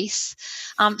 5-year lease.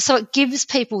 So it gives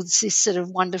people this sort of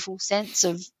wonderful sense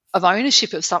of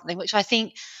ownership of something, which I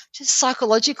think just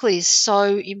psychologically is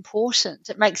so important.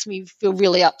 It makes me feel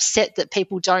really upset that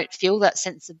people don't feel that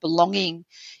sense of belonging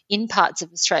in parts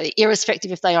of Australia,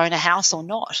 irrespective if they own a house or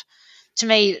not. To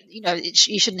me,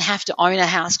 you shouldn't have to own a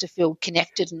house to feel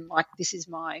connected and like this is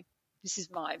my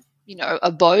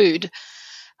abode.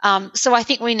 So I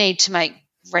think we need to make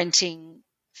renting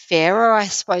fairer, I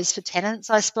suppose, for tenants,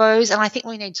 and I think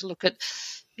we need to look at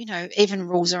even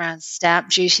rules around stamp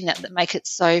duty that make it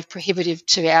so prohibitive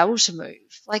to be able to move.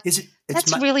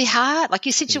 That's really hard.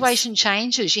 Your situation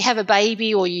changes. You have a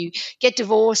baby or you get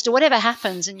divorced or whatever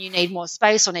happens and you need more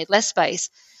space or need less space.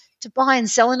 To buy and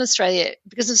sell in Australia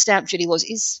because of stamp duty laws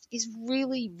is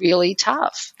really, really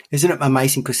tough. Isn't it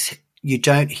amazing? Because you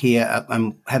don't hear,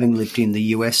 having lived in the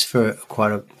US for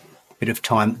quite a bit of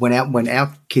time, when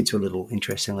our kids were little,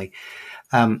 interestingly,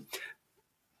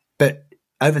 but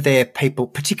over there, people,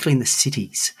 particularly in the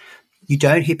cities, you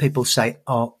don't hear people say,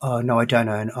 oh no, I don't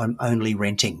own, I'm only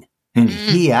renting.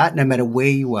 Here, no matter where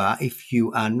you are, if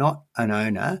you are not an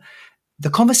owner, the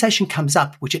conversation comes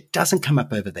up, which it doesn't come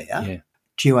up over there. Yeah.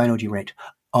 Do you own or do you rent?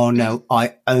 Oh, no,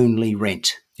 I only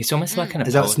rent. It's almost like an apology.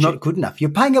 As though it's not good enough. You're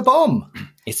paying a bomb.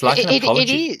 It's like an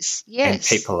apology. It is,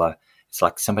 yes. And people are, it's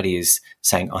like somebody is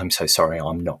saying, I'm so sorry,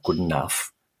 I'm not good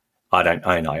enough. I don't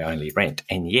own, I only rent.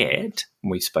 And yet,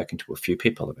 we've spoken to a few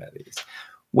people about this,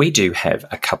 we do have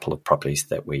a couple of properties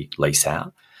that we lease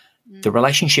out. The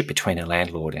relationship between a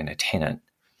landlord and a tenant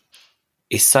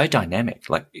is so dynamic.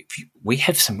 Like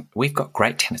we've got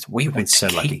great tenants. We want to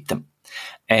keep them.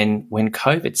 And when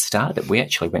COVID started, we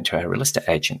actually went to our real estate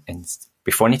agent and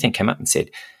before anything came up and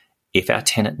said, if our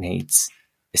tenant needs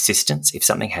assistance, if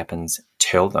something happens,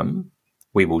 tell them,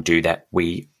 we will do that.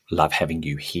 We love having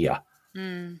you here.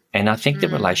 And I think the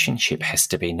relationship has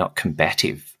to be not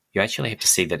combative. You actually have to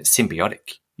see that it's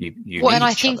symbiotic. You well, need and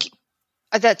I each think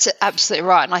other. that's absolutely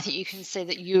right. And I think you can see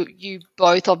that you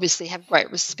both obviously have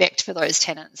great respect for those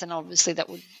tenants, and obviously that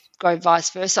would go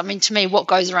vice versa. I mean, to me, what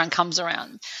goes around comes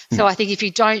around. So I think if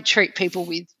you don't treat people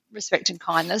with respect and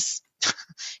kindness,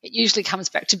 it usually comes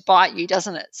back to bite you,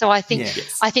 doesn't it? So I think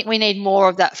I think we need more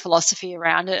of that philosophy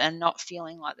around it, and not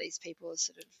feeling like these people are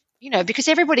sort of, because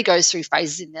everybody goes through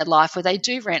phases in their life where they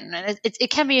do rent, and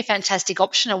it can be a fantastic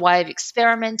option, a way of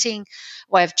experimenting,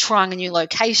 a way of trying a new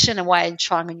location, a way of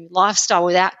trying a new lifestyle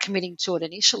without committing to it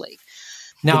initially.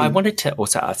 Now, I wanted to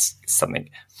also ask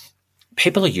something.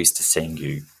 People are used to seeing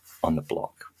you on the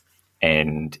block,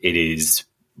 and it is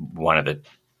one of the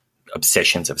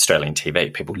obsessions of Australian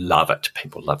TV. People love it.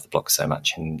 People love the block so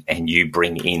much, and you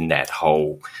bring in that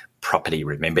whole property.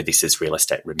 Remember, this is real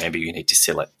estate. Remember, you need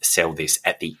to sell this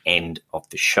at the end of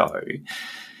the show.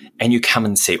 And you come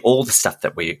and see all the stuff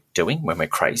that we're doing when we're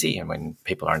crazy and when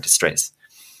people are in distress.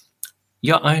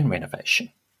 Your own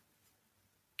renovation.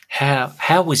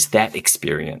 How was that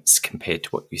experience compared to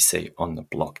what you see on the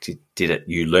block? Did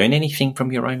you learn anything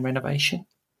from your own renovation?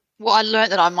 Well, I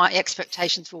learned that my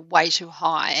expectations were way too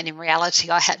high, and in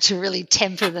reality, I had to really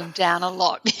temper them down a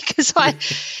lot because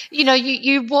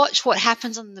you watch what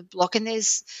happens on the block, and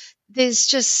there's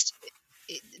just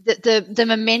the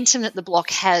momentum that the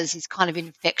block has is kind of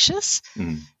infectious,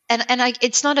 and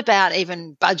it's not about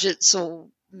even budgets or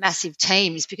massive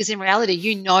teams, because in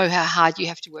reality, how hard you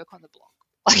have to work on the block.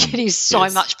 Like, it is so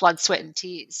much blood, sweat, and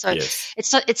tears. So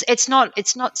it's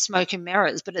not smoke and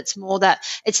mirrors, but it's more that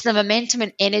it's the momentum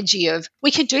and energy of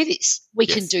we can do this. We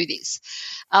can do this.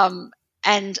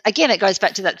 And again, it goes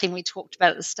back to that thing we talked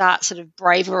about at the start, sort of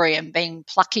bravery and being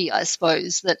plucky, I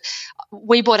suppose, that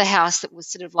we bought a house that was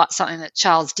sort of like something that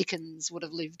Charles Dickens would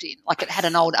have lived in. Like, it had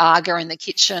an old Aga in the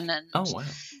kitchen, and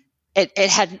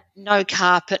it had no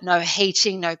carpet, no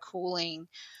heating, no cooling.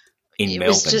 It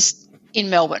was just in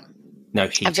Melbourne. No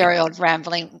heating. A very odd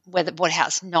rambling what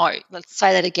house? No. Let's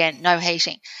say that again. No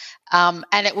heating. And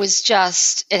it was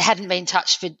just, it hadn't been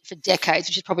touched for decades,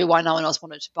 which is probably why no one else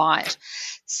wanted to buy it.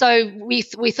 So we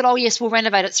thought, oh, yes, we'll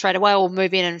renovate it straight away. We'll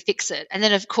move in and fix it. And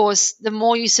then, of course, the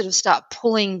more you sort of start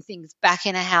pulling things back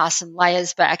in a house and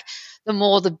layers back, the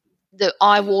more the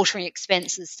eye-watering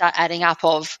expenses start adding up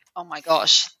of, oh, my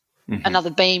gosh, another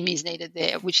beam is needed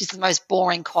there, which is the most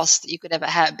boring cost that you could ever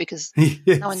have, because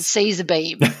no one sees a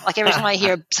beam. Like, every time I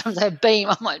hear someone say a beam,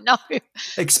 I'm like, no.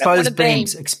 Exposed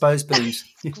beams.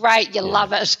 Great, you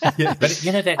love it. But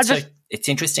it's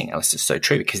interesting, Alice, it's so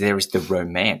true, because there is the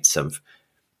romance of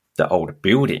the older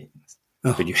buildings,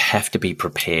 but you have to be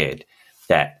prepared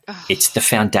that it's the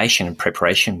foundation and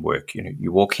preparation work.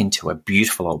 You walk into a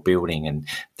beautiful old building and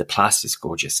the plaster's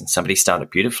gorgeous and somebody started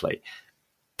beautifully,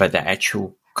 but the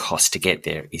actual cost to get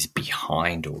there is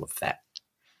behind all of that.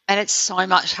 And it's so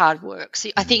much hard work. So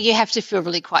I think you have to feel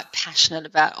really quite passionate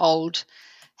about old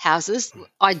houses.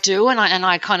 I do, and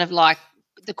I kind of like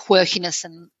the quirkiness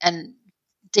and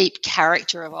deep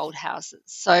character of old houses.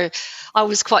 So I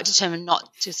was quite determined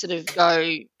not to sort of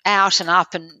go out and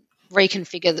up and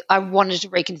reconfigure. I wanted to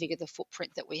reconfigure the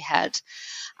footprint that we had.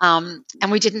 And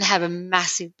we didn't have a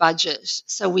massive budget.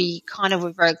 So we kind of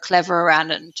were very clever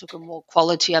around it and took a more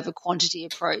quality over quantity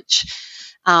approach,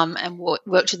 and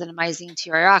worked with an amazing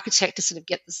interior architect to sort of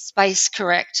get the space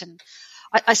correct. And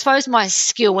I suppose my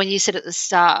skill, when you said at the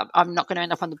start, I'm not going to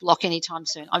end up on the block anytime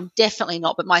soon, I'm definitely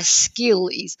not, but my skill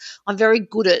is I'm very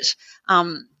good at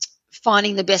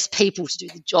finding the best people to do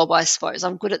the job, I suppose.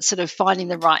 I'm good at sort of finding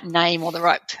the right name or the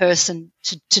right person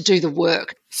to do the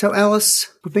work. So,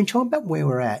 Alice, we've been talking about where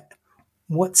we're at.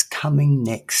 What's coming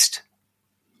next?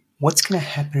 What's going to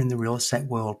happen in the real estate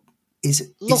world?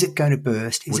 Is it going to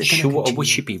burst? Is it going to continue? What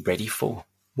should be ready for?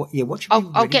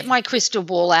 I'll get my crystal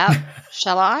ball out,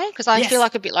 shall I? Because I feel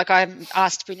like a bit like I'm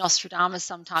asked to be Nostradamus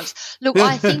sometimes. Look,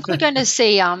 I think we're going to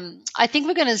see.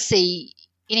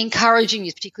 In encouraging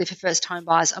you, particularly for first-time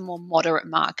buyers, a more moderate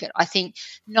market. I think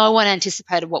no one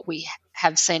anticipated what we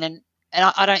have seen, and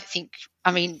I don't think.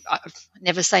 I mean, I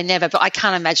never say never, but I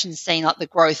can't imagine seeing like the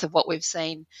growth of what we've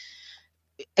seen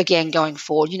again going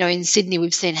forward. In Sydney,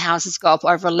 we've seen houses go up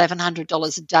over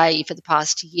 $1,100 a day for the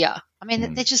past year. I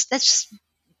mean, that's just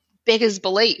beggars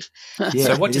belief. Yeah,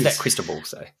 so what does that crystal ball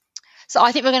say? So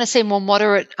I think we're going to see more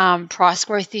moderate price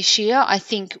growth this year. I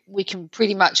think we can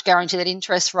pretty much guarantee that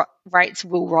interest rates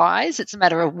will rise. It's a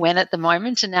matter of when at the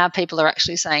moment, and now people are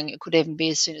actually saying it could even be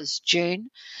as soon as June.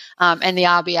 And the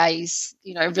RBA's,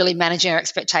 really managing our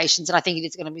expectations, and I think it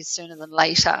is going to be sooner than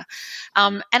later.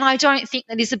 And I don't think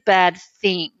that is a bad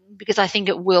thing, because I think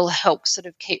it will help sort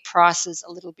of keep prices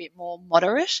a little bit more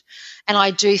moderate. And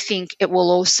I do think it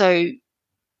will also,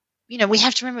 we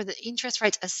have to remember that interest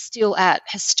rates are still at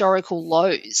historical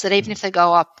lows, that even if they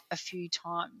go up a few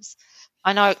times,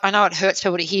 I know it hurts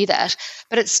people to hear that,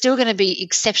 but it's still going to be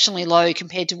exceptionally low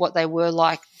compared to what they were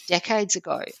like decades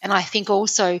ago. And I think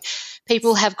also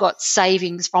people have got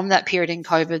savings from that period in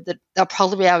COVID that they'll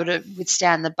probably be able to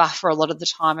withstand the buffer a lot of the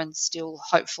time, and still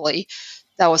hopefully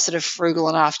they were sort of frugal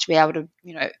enough to be able to,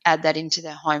 add that into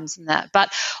their homes and that.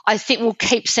 But I think we'll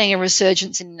keep seeing a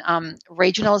resurgence in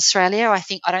regional Australia.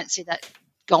 I don't see that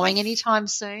going anytime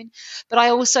soon. But I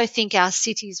also think our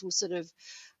cities will sort of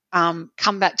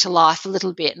come back to life a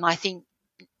little bit. And I think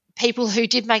people who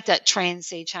did make that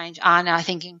Trans-C change are now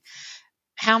thinking,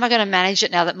 how am I going to manage it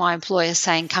now that my employer is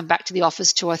saying come back to the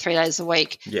office 2 or 3 days a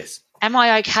week? Yes. Am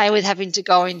I okay with having to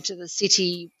go into the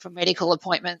city for medical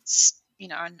appointments?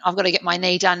 And I've got to get my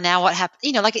knee done now. What happened?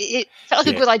 It felt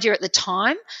like a good idea at the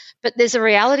time, but there's a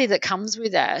reality that comes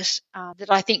with that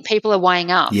that I think people are weighing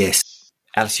up. Yes.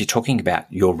 Alice, you're talking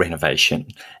about your renovation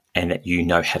and that you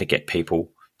know how to get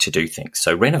people to do things.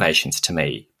 So renovations, to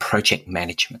me, project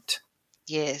management,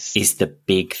 yes, is the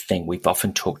big thing. We've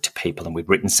often talked to people, and we've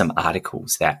written some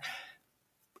articles that,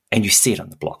 and you see it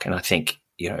on the block. And I think,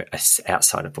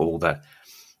 outside of all the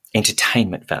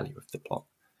entertainment value of the block,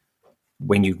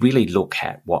 when you really look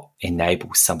at what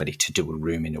enables somebody to do a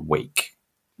room in a week,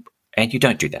 and you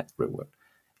don't do that real well,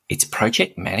 it's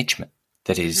project management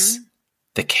that is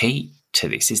the key to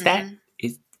this. Is that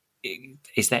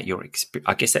your experience?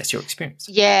 I guess that's your experience.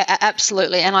 Yeah,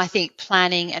 absolutely. And I think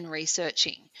planning and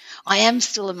researching. I am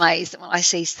still amazed that when I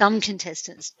see some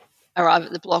contestants arrive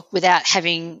at the block without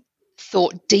having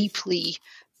thought deeply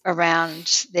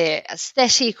around their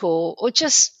aesthetic or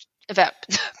just about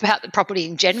the property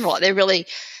in general.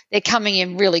 They're coming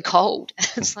in really cold.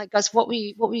 It's like, guys, what were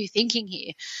you thinking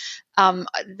here?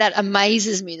 That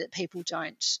amazes me that people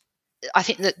don't. I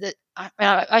think that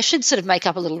I should sort of make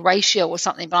up a little ratio or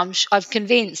something, but I'm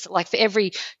convinced, like, for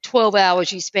every 12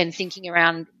 hours you spend thinking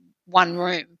around one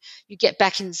room, you get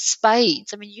back in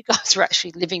spades. I mean, you guys are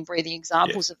actually living, breathing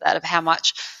examples of that, of how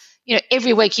much,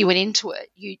 every week you went into it,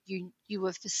 you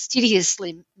were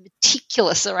fastidiously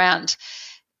meticulous around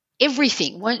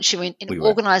everything, weren't you, in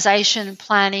organisation,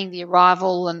 planning, the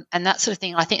arrival and that sort of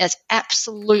thing. I think that's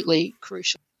absolutely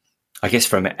crucial. I guess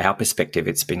from our perspective,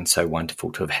 it's been so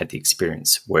wonderful to have had the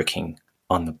experience working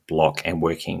on the block and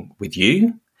working with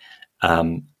you.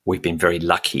 We've been very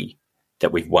lucky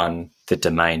that we've won the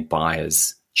Domain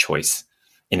Buyers Choice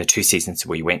in the 2 seasons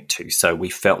we went to. So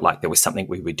we felt like there was something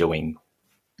we were doing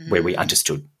where we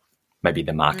understood maybe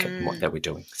the market and what they were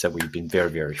doing. So we've been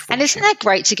very, very fortunate. And isn't that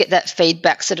great to get that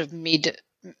feedback sort of mid-series,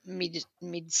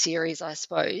 I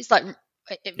suppose? Like,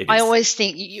 I always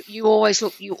think you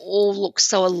all look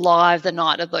so alive the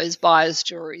night of those buyers'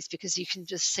 juries, because you can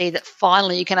just see that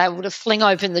finally you can able to fling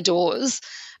open the doors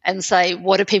and say,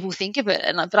 what do people think of it?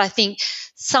 But I think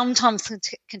sometimes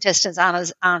contestants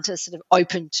aren't as sort of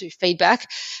open to feedback.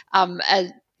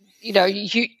 And,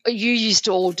 you used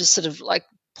to all just sort of like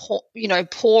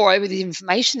pour over the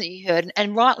information that you heard,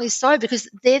 and rightly so, because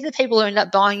they're the people who end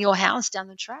up buying your house down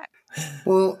the track.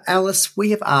 Well, Alice, we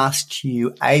have asked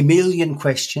you a million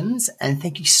questions, and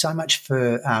thank you so much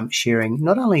for sharing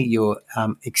not only your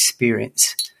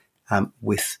experience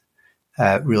with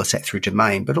real estate through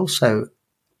Domain, but also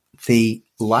the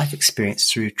life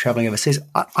experience through traveling overseas.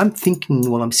 I'm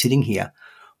thinking while I'm sitting here,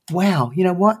 wow, you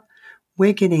know what?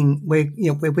 We're getting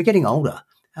older.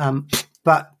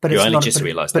 But you it's only not, just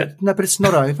realised that. No, but it's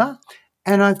not over.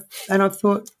 And I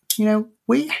thought,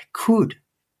 we could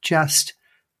just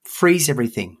freeze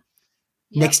everything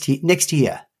next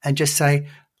year and just say,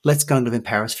 let's go and live in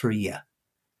Paris for a year.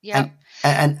 Yeah.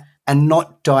 And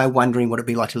not die wondering what it'd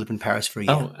be like to live in Paris for a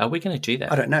year. Oh, are we going to do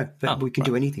that? I don't know, but we can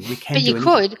do anything. We can. But do you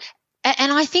anything. could.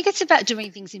 And I think it's about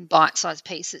doing things in bite-sized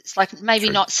pieces. Like maybe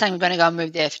not saying we're going to go and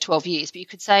move there for 12 years, but you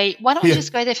could say, why don't we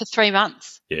just go there for 3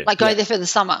 months? Yeah. Like go there for the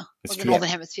summer, or the Northern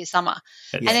Hemisphere summer,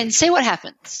 and then see what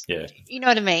happens. Yeah. You know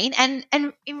what I mean? And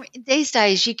in these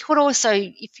days, you could also,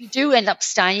 if you do end up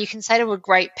staying, you can say to a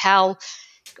great pal,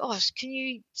 gosh, can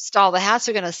you style the house?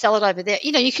 We're going to sell it over there.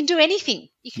 You can do anything.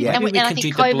 You can, Maybe we can I think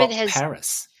do COVID the block has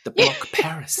Paris. The Block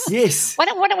Paris. Yes. Why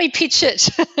don't we pitch it?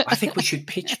 I think we should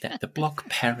pitch that. The Block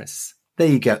Paris. There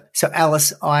you go. So,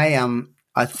 Alice, I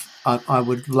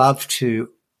would love to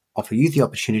offer you the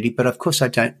opportunity, but of course I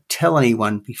don't tell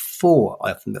anyone before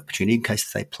I offer them the opportunity in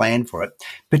case they plan for it,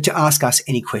 but to ask us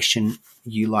any question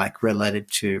you like related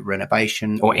to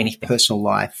renovation or anything, personal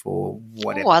life or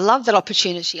whatever. Oh, I love that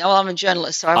opportunity. Oh, I'm a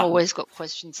journalist, so I've always got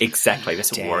questions. Exactly.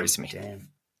 That's what worries me.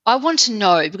 I want to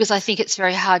know, because I think it's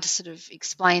very hard to sort of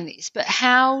explain this, but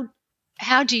how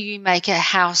do you make a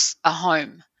house a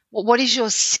home? What is your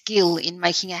skill in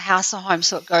making a house a home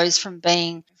so it goes from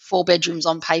being 4 bedrooms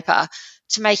on paper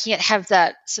to making it have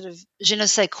that sort of je ne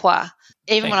sais quoi?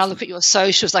 Even when I look at your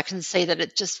socials, I can see that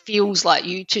it just feels like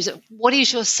you choose it. What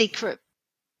is your secret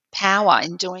power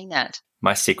in doing that?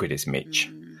 My secret is Mitch.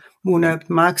 Well, no,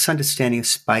 Mark's understanding of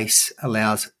space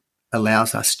allows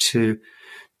us to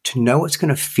know what's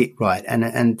going to fit right,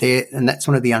 and that's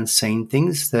one of the unseen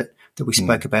things that we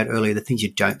spoke about earlier. The things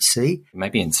you don't see.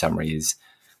 Maybe in summary is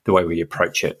the way we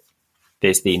approach it.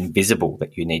 There's the invisible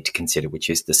that you need to consider, which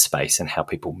is the space and how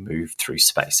people move through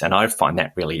space. And I find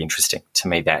that really interesting. To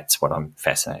me, that's what I'm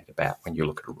fascinated about when you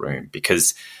look at a room,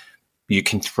 because you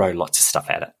can throw lots of stuff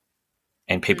at it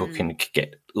and people can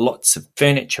get lots of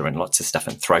furniture and lots of stuff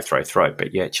and throw.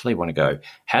 But you actually want to go,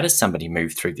 how does somebody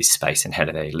move through this space and how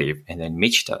do they live? And then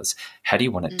Mitch does, how do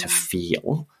you want it to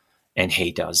feel? And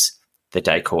he does the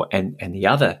decor. And the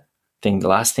other thing, the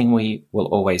last thing we will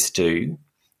always do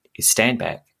is stand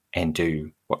back and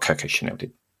do what Coco Chanel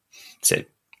did. Said,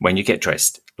 when you get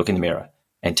dressed, look in the mirror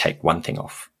and take one thing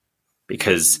off,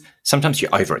 because sometimes you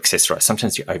over-accessorize,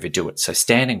 sometimes you overdo it. So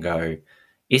stand and go,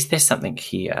 is there something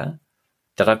here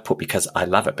that I've put because I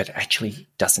love it, but it actually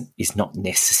is not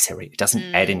necessary. It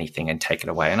doesn't add anything, and take it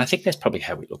away. And I think that's probably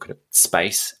how we look at it,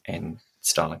 space and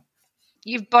styling.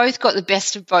 You've both got the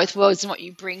best of both worlds in what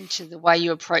you bring to the way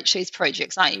you approach these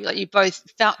projects, aren't you? Like, you both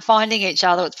finding each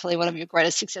other. It's probably one of your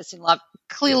greatest success in life,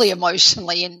 clearly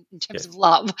emotionally in terms of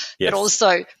love, but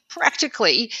also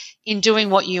practically in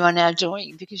doing what you are now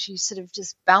doing, because you sort of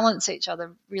just balance each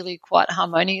other really quite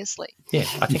harmoniously. Yeah,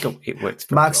 I think it works.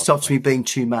 Mark stops me being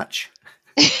too much.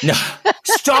 No.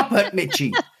 Stop it,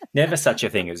 Mitchie. Never such a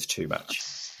thing as too much.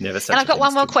 Never such. And I've got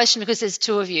one more question, because there's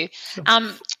 2 of you. Sure.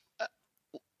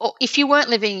 If you weren't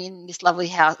living in this lovely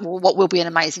house, well, what will be an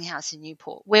amazing house in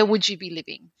Newport, where would you be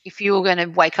living? If you were going to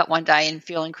wake up one day and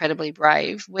feel incredibly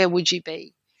brave, where would you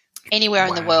be? Anywhere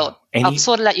in the world. I've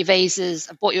sorted out your visas.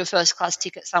 I've bought you a first-class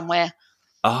ticket somewhere.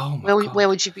 Oh, my God. Where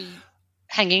would you be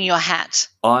hanging your hat?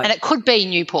 And it could be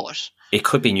Newport. It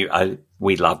could be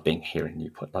we love being here in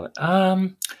Newport. Love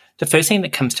it. The first thing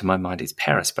that comes to my mind is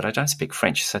Paris, but I don't speak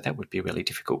French, so that would be really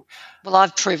difficult. Well,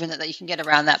 I've proven that you can get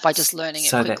around that by just learning it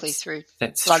quickly through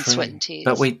blood, sweat, and tears.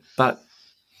 But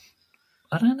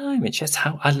I don't know, Mitch. That's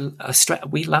how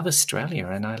we love Australia,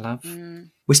 and I love.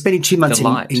 We're spending 2 months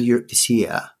in Europe this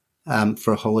year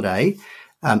for a holiday,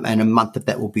 and a month of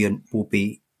that will be in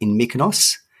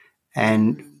Mykonos,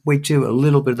 and we do a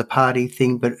little bit of the party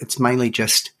thing, but it's mainly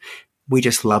we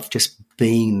just love just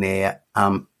being there,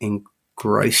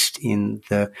 engrossed in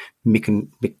the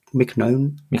Myconian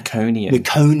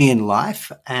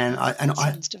life, and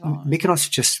Mykonos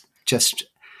just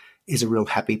is a real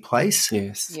happy place.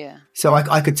 Yes, yeah. So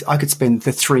I could spend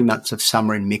the 3 months of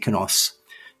summer in Mykonos,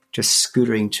 just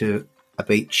scootering to a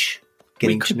beach,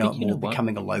 getting to know it more,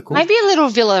 becoming a local. Maybe a little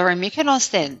villa in Mykonos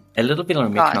then. A little villa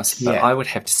in Mykonos, but I would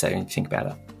have to say, when you think about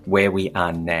it, where we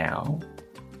are now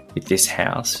with this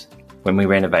house. When we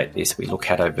renovate this, we look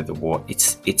out over the water.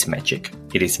 It's magic.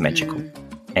 It is magical.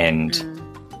 And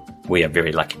we are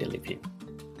very lucky to live here.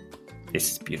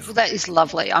 This is beautiful. Well, that is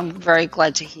lovely. I'm very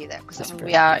glad to hear that, because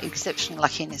we are exceptionally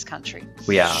lucky in this country.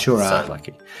 We are so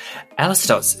lucky. Alice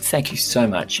Stotz, thank you so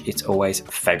much. It's always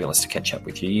fabulous to catch up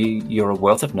with you. You're a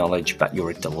wealth of knowledge, but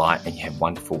you're a delight, and you have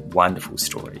wonderful, wonderful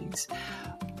stories.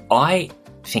 I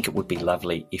think it would be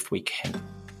lovely if we can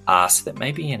ask that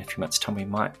maybe in a few months' time we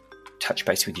might touch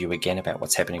base with you again about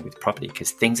what's happening with property,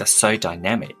 because things are so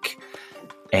dynamic,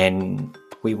 and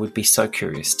we would be so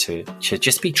curious to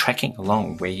just be tracking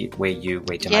along where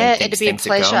Domain thinks things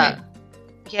are going.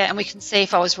 Yeah, and we can see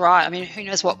if I was right. I mean, who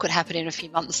knows what could happen in a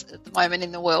few months at the moment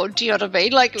in the world? Do you know what I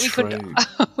mean? Like,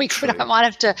 I might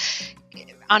have to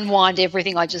unwind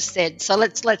everything I just said. So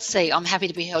let's see. I'm happy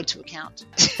to be held to account.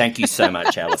 Thank you so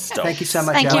much, Alice. Thank you so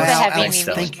much, Alice. Thank you for having me.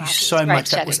 Thank you so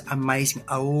much. That was amazing.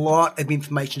 A lot of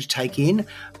information to take in.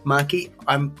 Marky,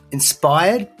 I'm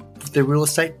inspired with the real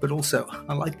estate, but also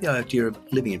I like the idea of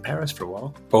living in Paris for a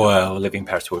while. Well, living in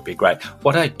Paris would be great.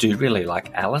 What I do really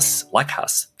like, Alice, like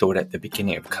us, thought at the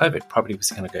beginning of COVID, property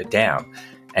was going to go down.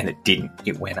 and it didn't.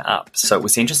 It went up. So it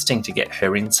was interesting to get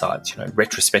her insights,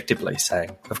 retrospectively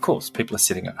saying, of course, people are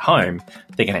sitting at home,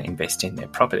 they're going to invest in their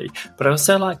property. But I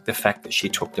also like the fact that she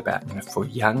talked about, for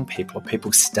young people or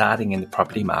people starting in the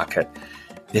property market,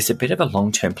 there's a bit of a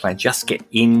long-term plan. Just get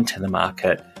into the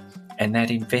market. And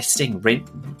that investing,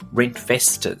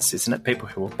 rent-vestors, isn't it? People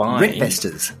who are buying.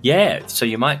 Rent-vestors. Yeah. So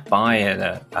you might buy in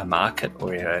a market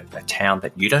or in a town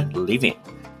that you don't live in,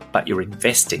 but you're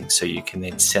investing so you can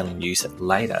then sell and use it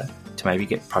later to maybe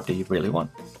get property you really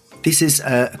want. This is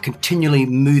a continually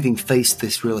moving feast,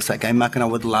 this real estate game, Mark, and I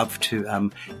would love to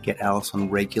get Alice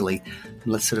on regularly.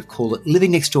 Let's sort of call it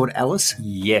living next door to Alice.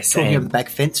 Yes. Talking over the back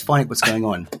fence, finding what's going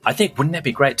on. I think, wouldn't that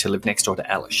be great to live next door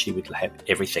to Alice? She would have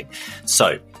everything.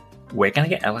 So we're going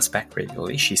to get Alice back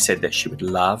regularly. She said that she would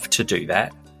love to do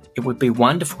that. It would be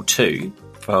wonderful too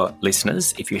for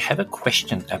listeners, if you have a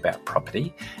question about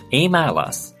property, email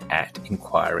us at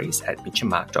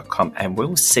inquiries@mitchandmark.com and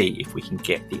we'll see if we can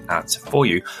get the answer for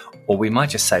you, or we might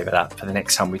just save it up for the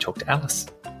next time we talk to Alice.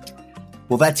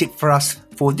 Well, that's it for us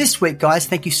for this week, guys.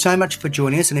 Thank you so much for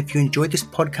joining us. And if you enjoyed this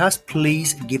podcast,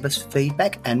 please give us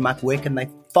feedback. And Mark, where can they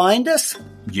find us?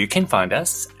 You can find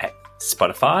us at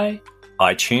Spotify,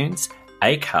 iTunes,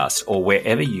 Acast, or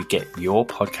wherever you get your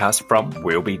podcast from.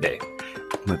 We'll be there.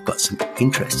 We've got some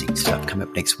interesting stuff coming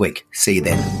up next week. See you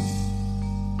then.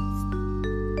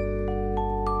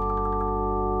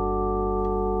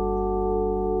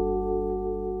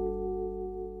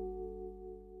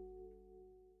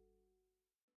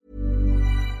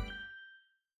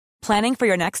 Planning for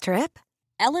your next trip?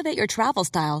 Elevate your travel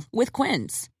style with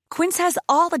Quince. Quince has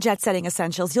all the jet-setting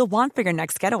essentials you'll want for your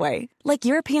next getaway, like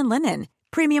European linen,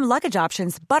 premium luggage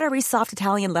options, buttery soft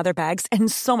Italian leather bags,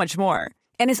 and so much more.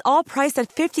 And is all priced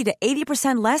at 50 to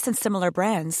 80% less than similar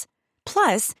brands.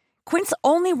 Plus, Quince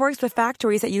only works with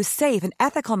factories that use safe and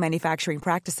ethical manufacturing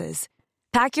practices.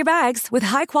 Pack your bags with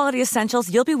high-quality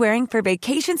essentials you'll be wearing for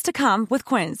vacations to come with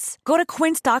Quince. Go to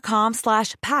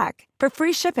quince.com/pack for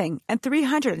free shipping and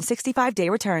 365-day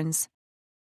returns.